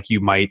feel like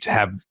you might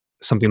have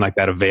something like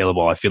that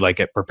available. I feel like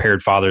at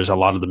Prepared Fathers, a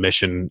lot of the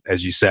mission,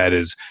 as you said,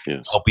 is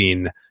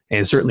helping.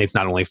 And certainly it's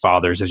not only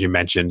fathers, as you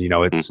mentioned,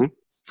 it's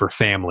for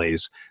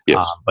families.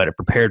 But at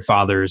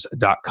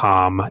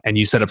preparedfathers.com, and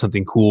you set up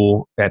something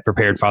cool at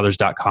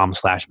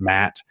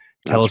preparedfathers.com/Matt.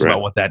 Tell us about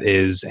what that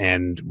is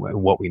and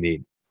what we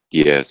need.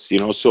 Yes.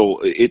 So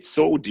it's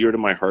so dear to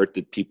my heart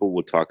that people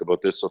would talk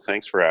about this. So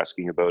thanks for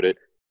asking about it.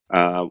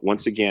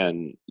 Once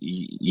again,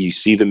 you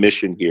see the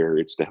mission here.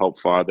 It's to help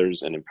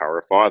fathers and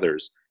empower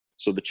fathers.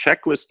 So the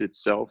checklist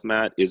itself,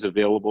 Matt, is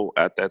available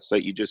at that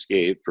site you just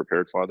gave,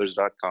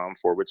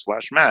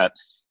 preparedfathers.com/Matt.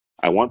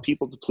 I want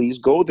people to please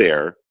go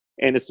there.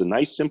 And it's a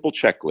nice, simple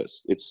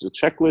checklist. It's a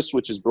checklist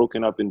which is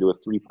broken up into a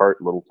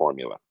 3-part little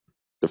formula.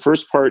 The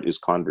first part is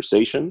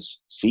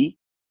conversations, C.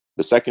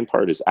 The second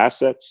part is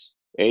assets,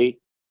 A.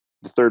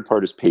 The third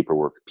part is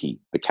paperwork, P.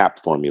 The CAP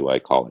formula, I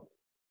call it.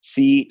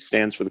 C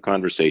stands for the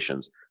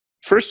conversations.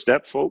 First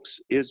step,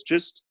 folks, is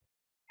just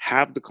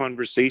have the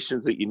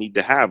conversations that you need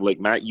to have. Like,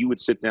 Matt, you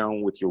would sit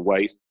down with your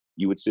wife.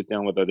 You would sit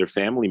down with other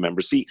family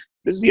members. See,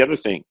 this is the other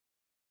thing.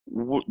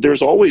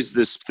 There's always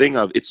this thing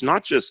of, it's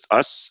not just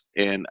us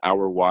and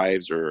our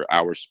wives or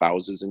our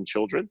spouses and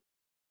children.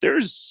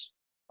 There's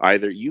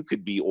either, you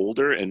could be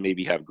older and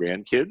maybe have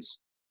grandkids.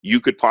 You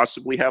could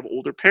possibly have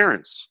older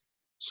parents.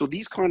 So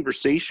these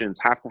conversations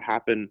have to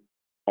happen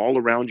all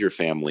around your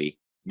family,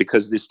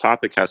 because this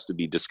topic has to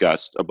be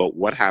discussed about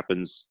what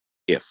happens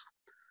if.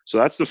 So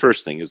that's the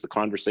first thing, is the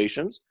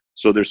conversations.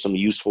 So there's some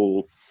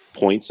useful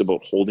points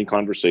about holding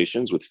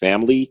conversations with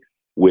family,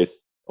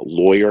 with a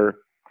lawyer,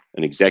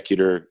 an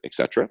executor,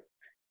 etc.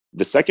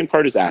 The second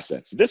part is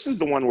assets. This is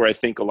the one where I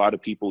think a lot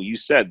of people, you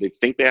said, they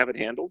think they have it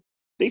handled.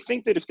 They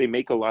think that if they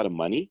make a lot of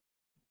money,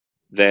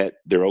 that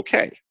they're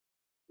okay.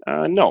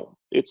 No,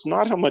 it's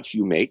not how much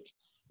you make.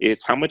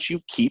 It's how much you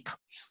keep.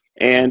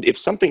 And if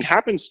something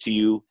happens to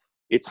you,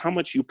 it's how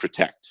much you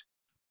protect.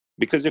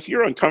 Because if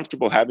you're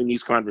uncomfortable having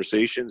these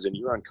conversations and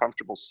you're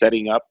uncomfortable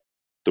setting up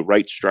the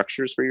right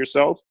structures for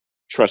yourself,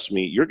 trust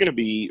me, you're going to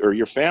be, or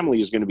your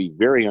family is going to be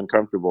very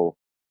uncomfortable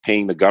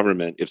paying the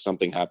government if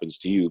something happens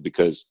to you,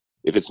 because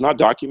if it's not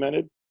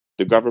documented,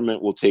 the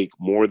government will take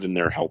more than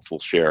their helpful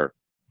share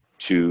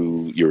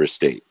to your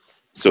estate.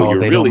 So you're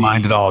they really don't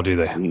mind at all, do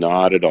they?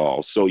 not at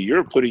all. So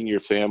you're putting your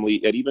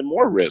family at even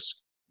more risk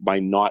by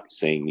not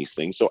saying these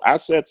things. So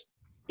assets,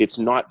 it's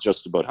not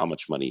just about how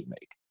much money you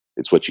make.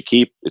 It's what you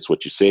keep, it's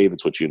what you save,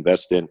 it's what you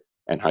invest in,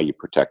 and how you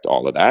protect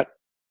all of that.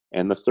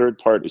 And the third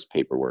part is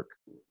paperwork.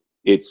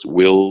 It's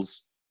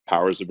wills,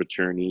 powers of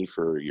attorney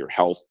for your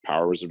health,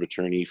 powers of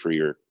attorney for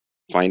your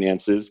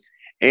finances.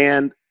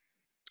 And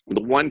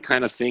the one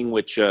kind of thing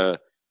which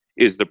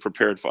is the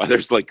prepared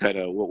fathers, like kind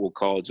of what we'll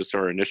call just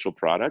our initial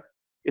product.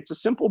 It's a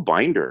simple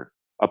binder,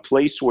 a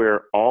place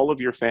where all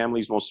of your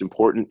family's most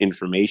important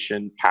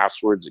information,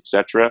 passwords,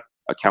 etc.,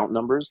 account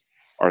numbers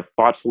are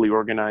thoughtfully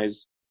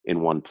organized in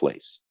one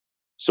place.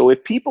 So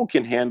if people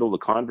can handle the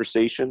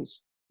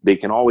conversations, they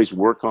can always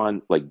work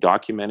on like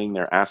documenting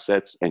their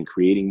assets and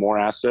creating more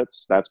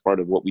assets. That's part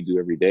of what we do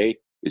every day,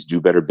 is do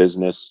better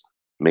business,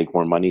 make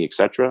more money,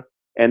 etc.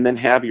 And then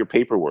have your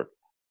paperwork.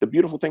 The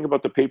beautiful thing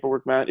about the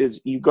paperwork, Matt, is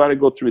you got to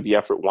go through the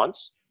effort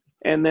once.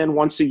 And then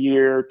once a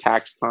year,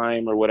 tax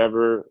time or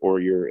whatever, or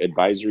your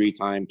advisory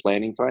time,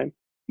 planning time,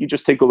 you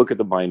just take a look at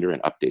the binder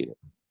and update it.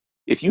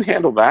 If you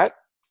handle that,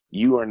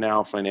 you are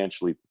now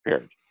financially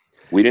prepared.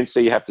 We didn't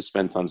say you have to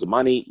spend tons of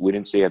money. We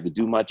didn't say you have to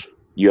do much.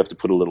 You have to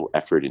put a little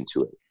effort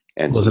into it.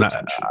 And listen,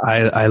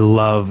 I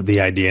love the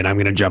idea, and I'm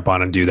going to jump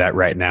on and do that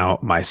right now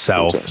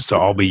myself. Fantastic. So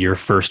I'll be your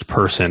first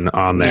person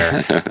on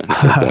there.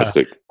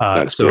 Fantastic.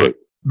 That's great.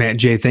 Man,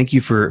 Jay, thank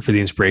you for the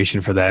inspiration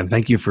for that. And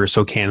thank you for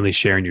so candidly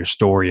sharing your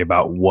story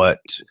about what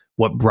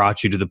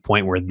brought you to the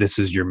point where this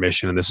is your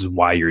mission and this is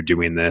why you're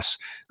doing this.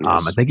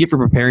 Yes. And thank you for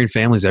preparing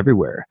families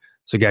everywhere.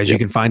 So guys, you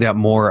can find out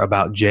more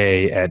about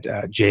Jay at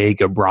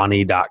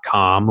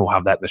jgabrani.com. We'll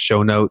have that in the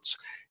show notes.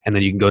 And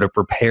then you can go to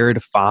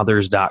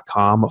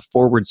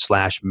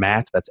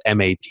preparedfathers.com/Matt. That's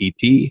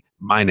MATT,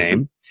 my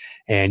name.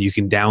 And you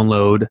can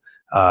download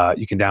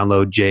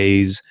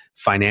Jay's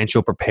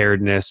financial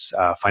preparedness,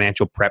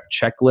 financial prep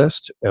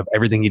checklist of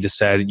everything he just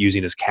said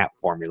using his CAP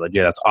formula.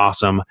 Yeah, that's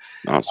awesome.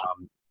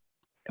 Awesome.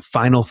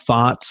 Final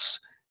thoughts.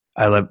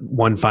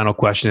 One final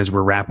question as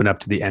we're wrapping up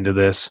to the end of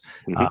this.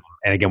 And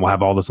again, we'll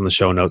have all this in the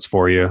show notes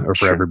for you or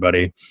for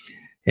everybody.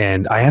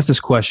 And I ask this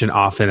question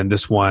often, and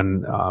this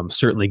one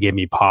certainly gave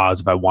me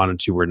pause if I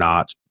wanted to or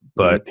not.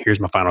 But here's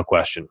my final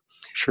question.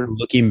 Sure.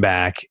 Looking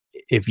back,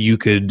 if you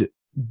could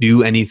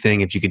do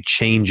anything, if you could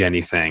change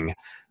anything,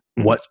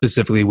 what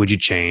specifically would you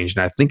change?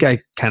 And I think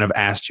I kind of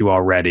asked you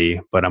already,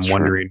 but I'm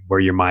wondering where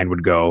your mind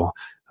would go.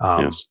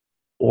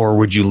 Or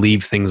would you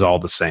leave things all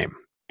the same?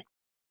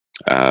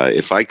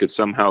 If I could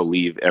somehow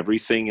leave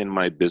everything in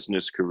my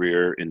business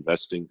career,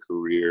 investing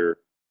career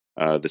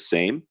the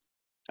same,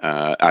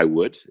 I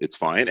would. It's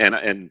fine.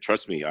 And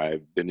trust me,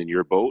 I've been in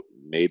your boat,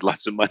 made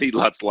lots of money,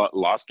 lost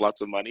lots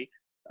of money,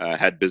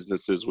 had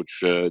businesses which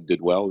did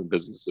well and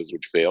businesses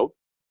which failed.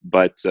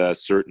 But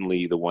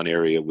certainly the one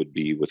area would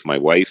be with my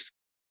wife.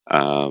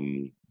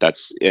 And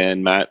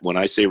Matt, when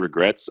I say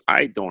regrets,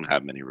 I don't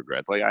have many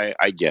regrets. Like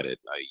I get it.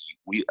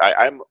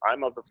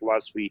 I'm of the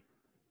philosophy,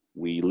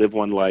 we live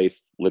one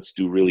life, let's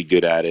do really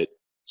good at it,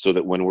 so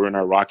that when we're in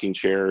our rocking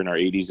chair in our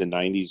 80s and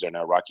 90s and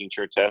our rocking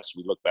chair tests,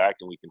 we look back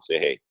and we can say,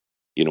 hey,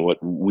 you know what,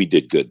 we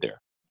did good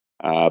there.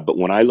 But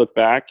when I look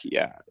back,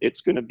 it's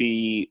going to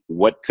be,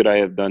 what could I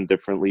have done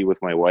differently with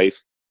my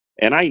wife?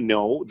 And I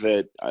know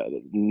that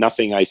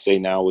nothing I say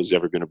now is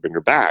ever going to bring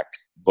her back,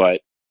 but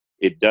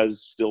it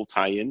does still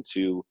tie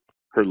into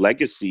her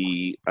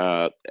legacy.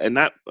 And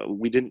that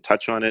we didn't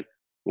touch on it.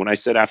 When I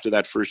said after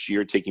that first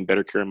year, taking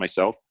better care of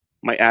myself,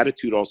 my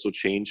attitude also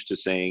changed to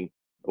saying,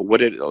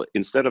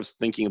 instead of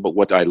thinking about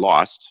what I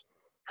lost,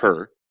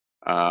 her,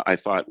 I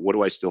thought, what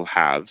do I still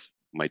have?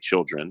 My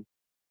children.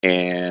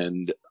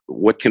 And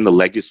what can the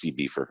legacy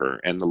be for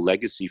her? And the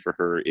legacy for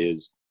her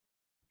is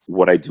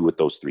what I do with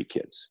those 3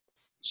 kids.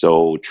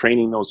 So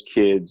training those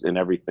kids and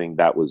everything,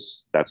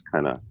 that's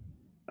kind of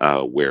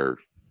where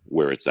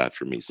it's at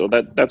for me. So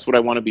that's what I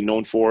want to be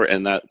known for.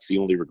 And that's the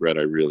only regret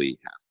I really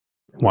have.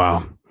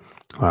 Wow.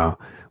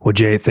 Well,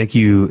 Jay, thank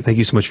you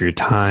so much for your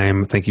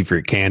time. Thank you for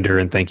your candor,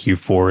 and thank you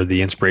for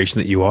the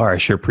inspiration that you are. I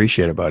sure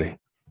appreciate it, buddy.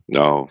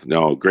 No,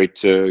 great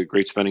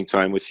spending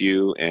time with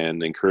you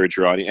and encourage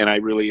your audience. And I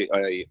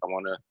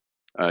want to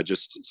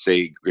just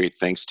say great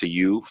thanks to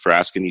you for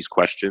asking these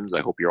questions. I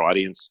hope your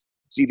audience,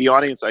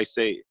 I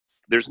say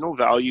there's no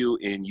value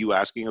in you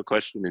asking a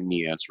question and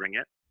me answering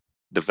it.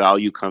 The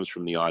value comes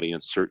from the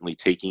audience certainly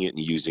taking it and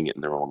using it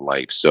in their own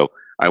life. So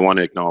I want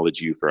to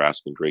acknowledge you for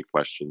asking great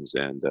questions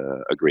and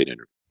a great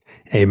interview.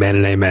 Amen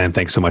and amen.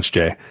 Thanks so much,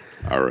 Jay.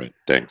 All right.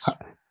 Thanks.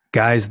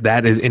 Guys,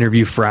 that is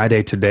Interview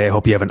Friday today. I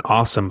hope you have an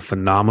awesome,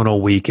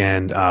 phenomenal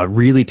weekend.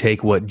 Really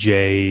take what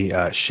Jay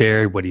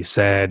shared, what he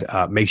said.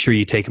 Make sure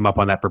you take him up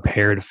on that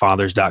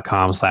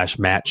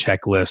preparedfathers.com/Matt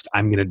checklist.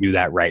 I'm going to do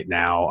that right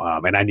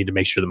now. And I need to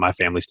make sure that my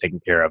family's taken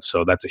care of.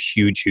 So that's a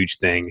huge, huge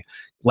thing.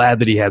 Glad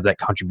that he has that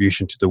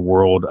contribution to the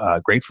world.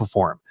 Grateful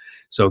for him.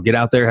 So get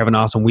out there, have an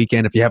awesome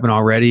weekend. If you haven't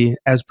already,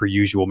 as per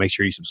usual, make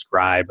sure you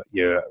subscribe,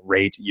 you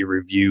rate, you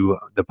review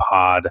the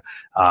pod.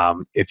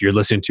 If you're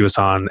listening to us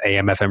on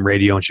AM FM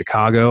radio in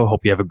Chicago,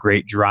 hope you have a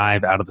great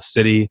drive out of the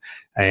city.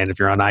 And if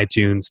you're on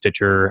iTunes,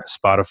 Stitcher,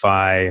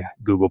 Spotify,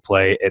 Google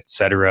Play,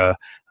 etc.,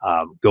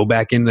 go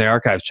back into the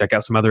archives, check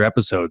out some other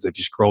episodes. If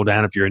you scroll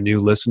down, if you're a new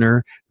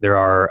listener, there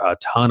are a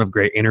ton of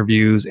great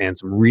interviews and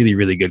some really,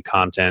 really good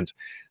content.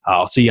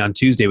 I'll see you on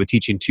Tuesday with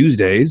Teaching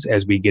Tuesdays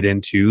as we get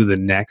into the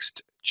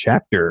next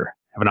chapter.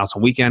 Have an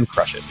awesome weekend.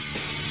 Crush it.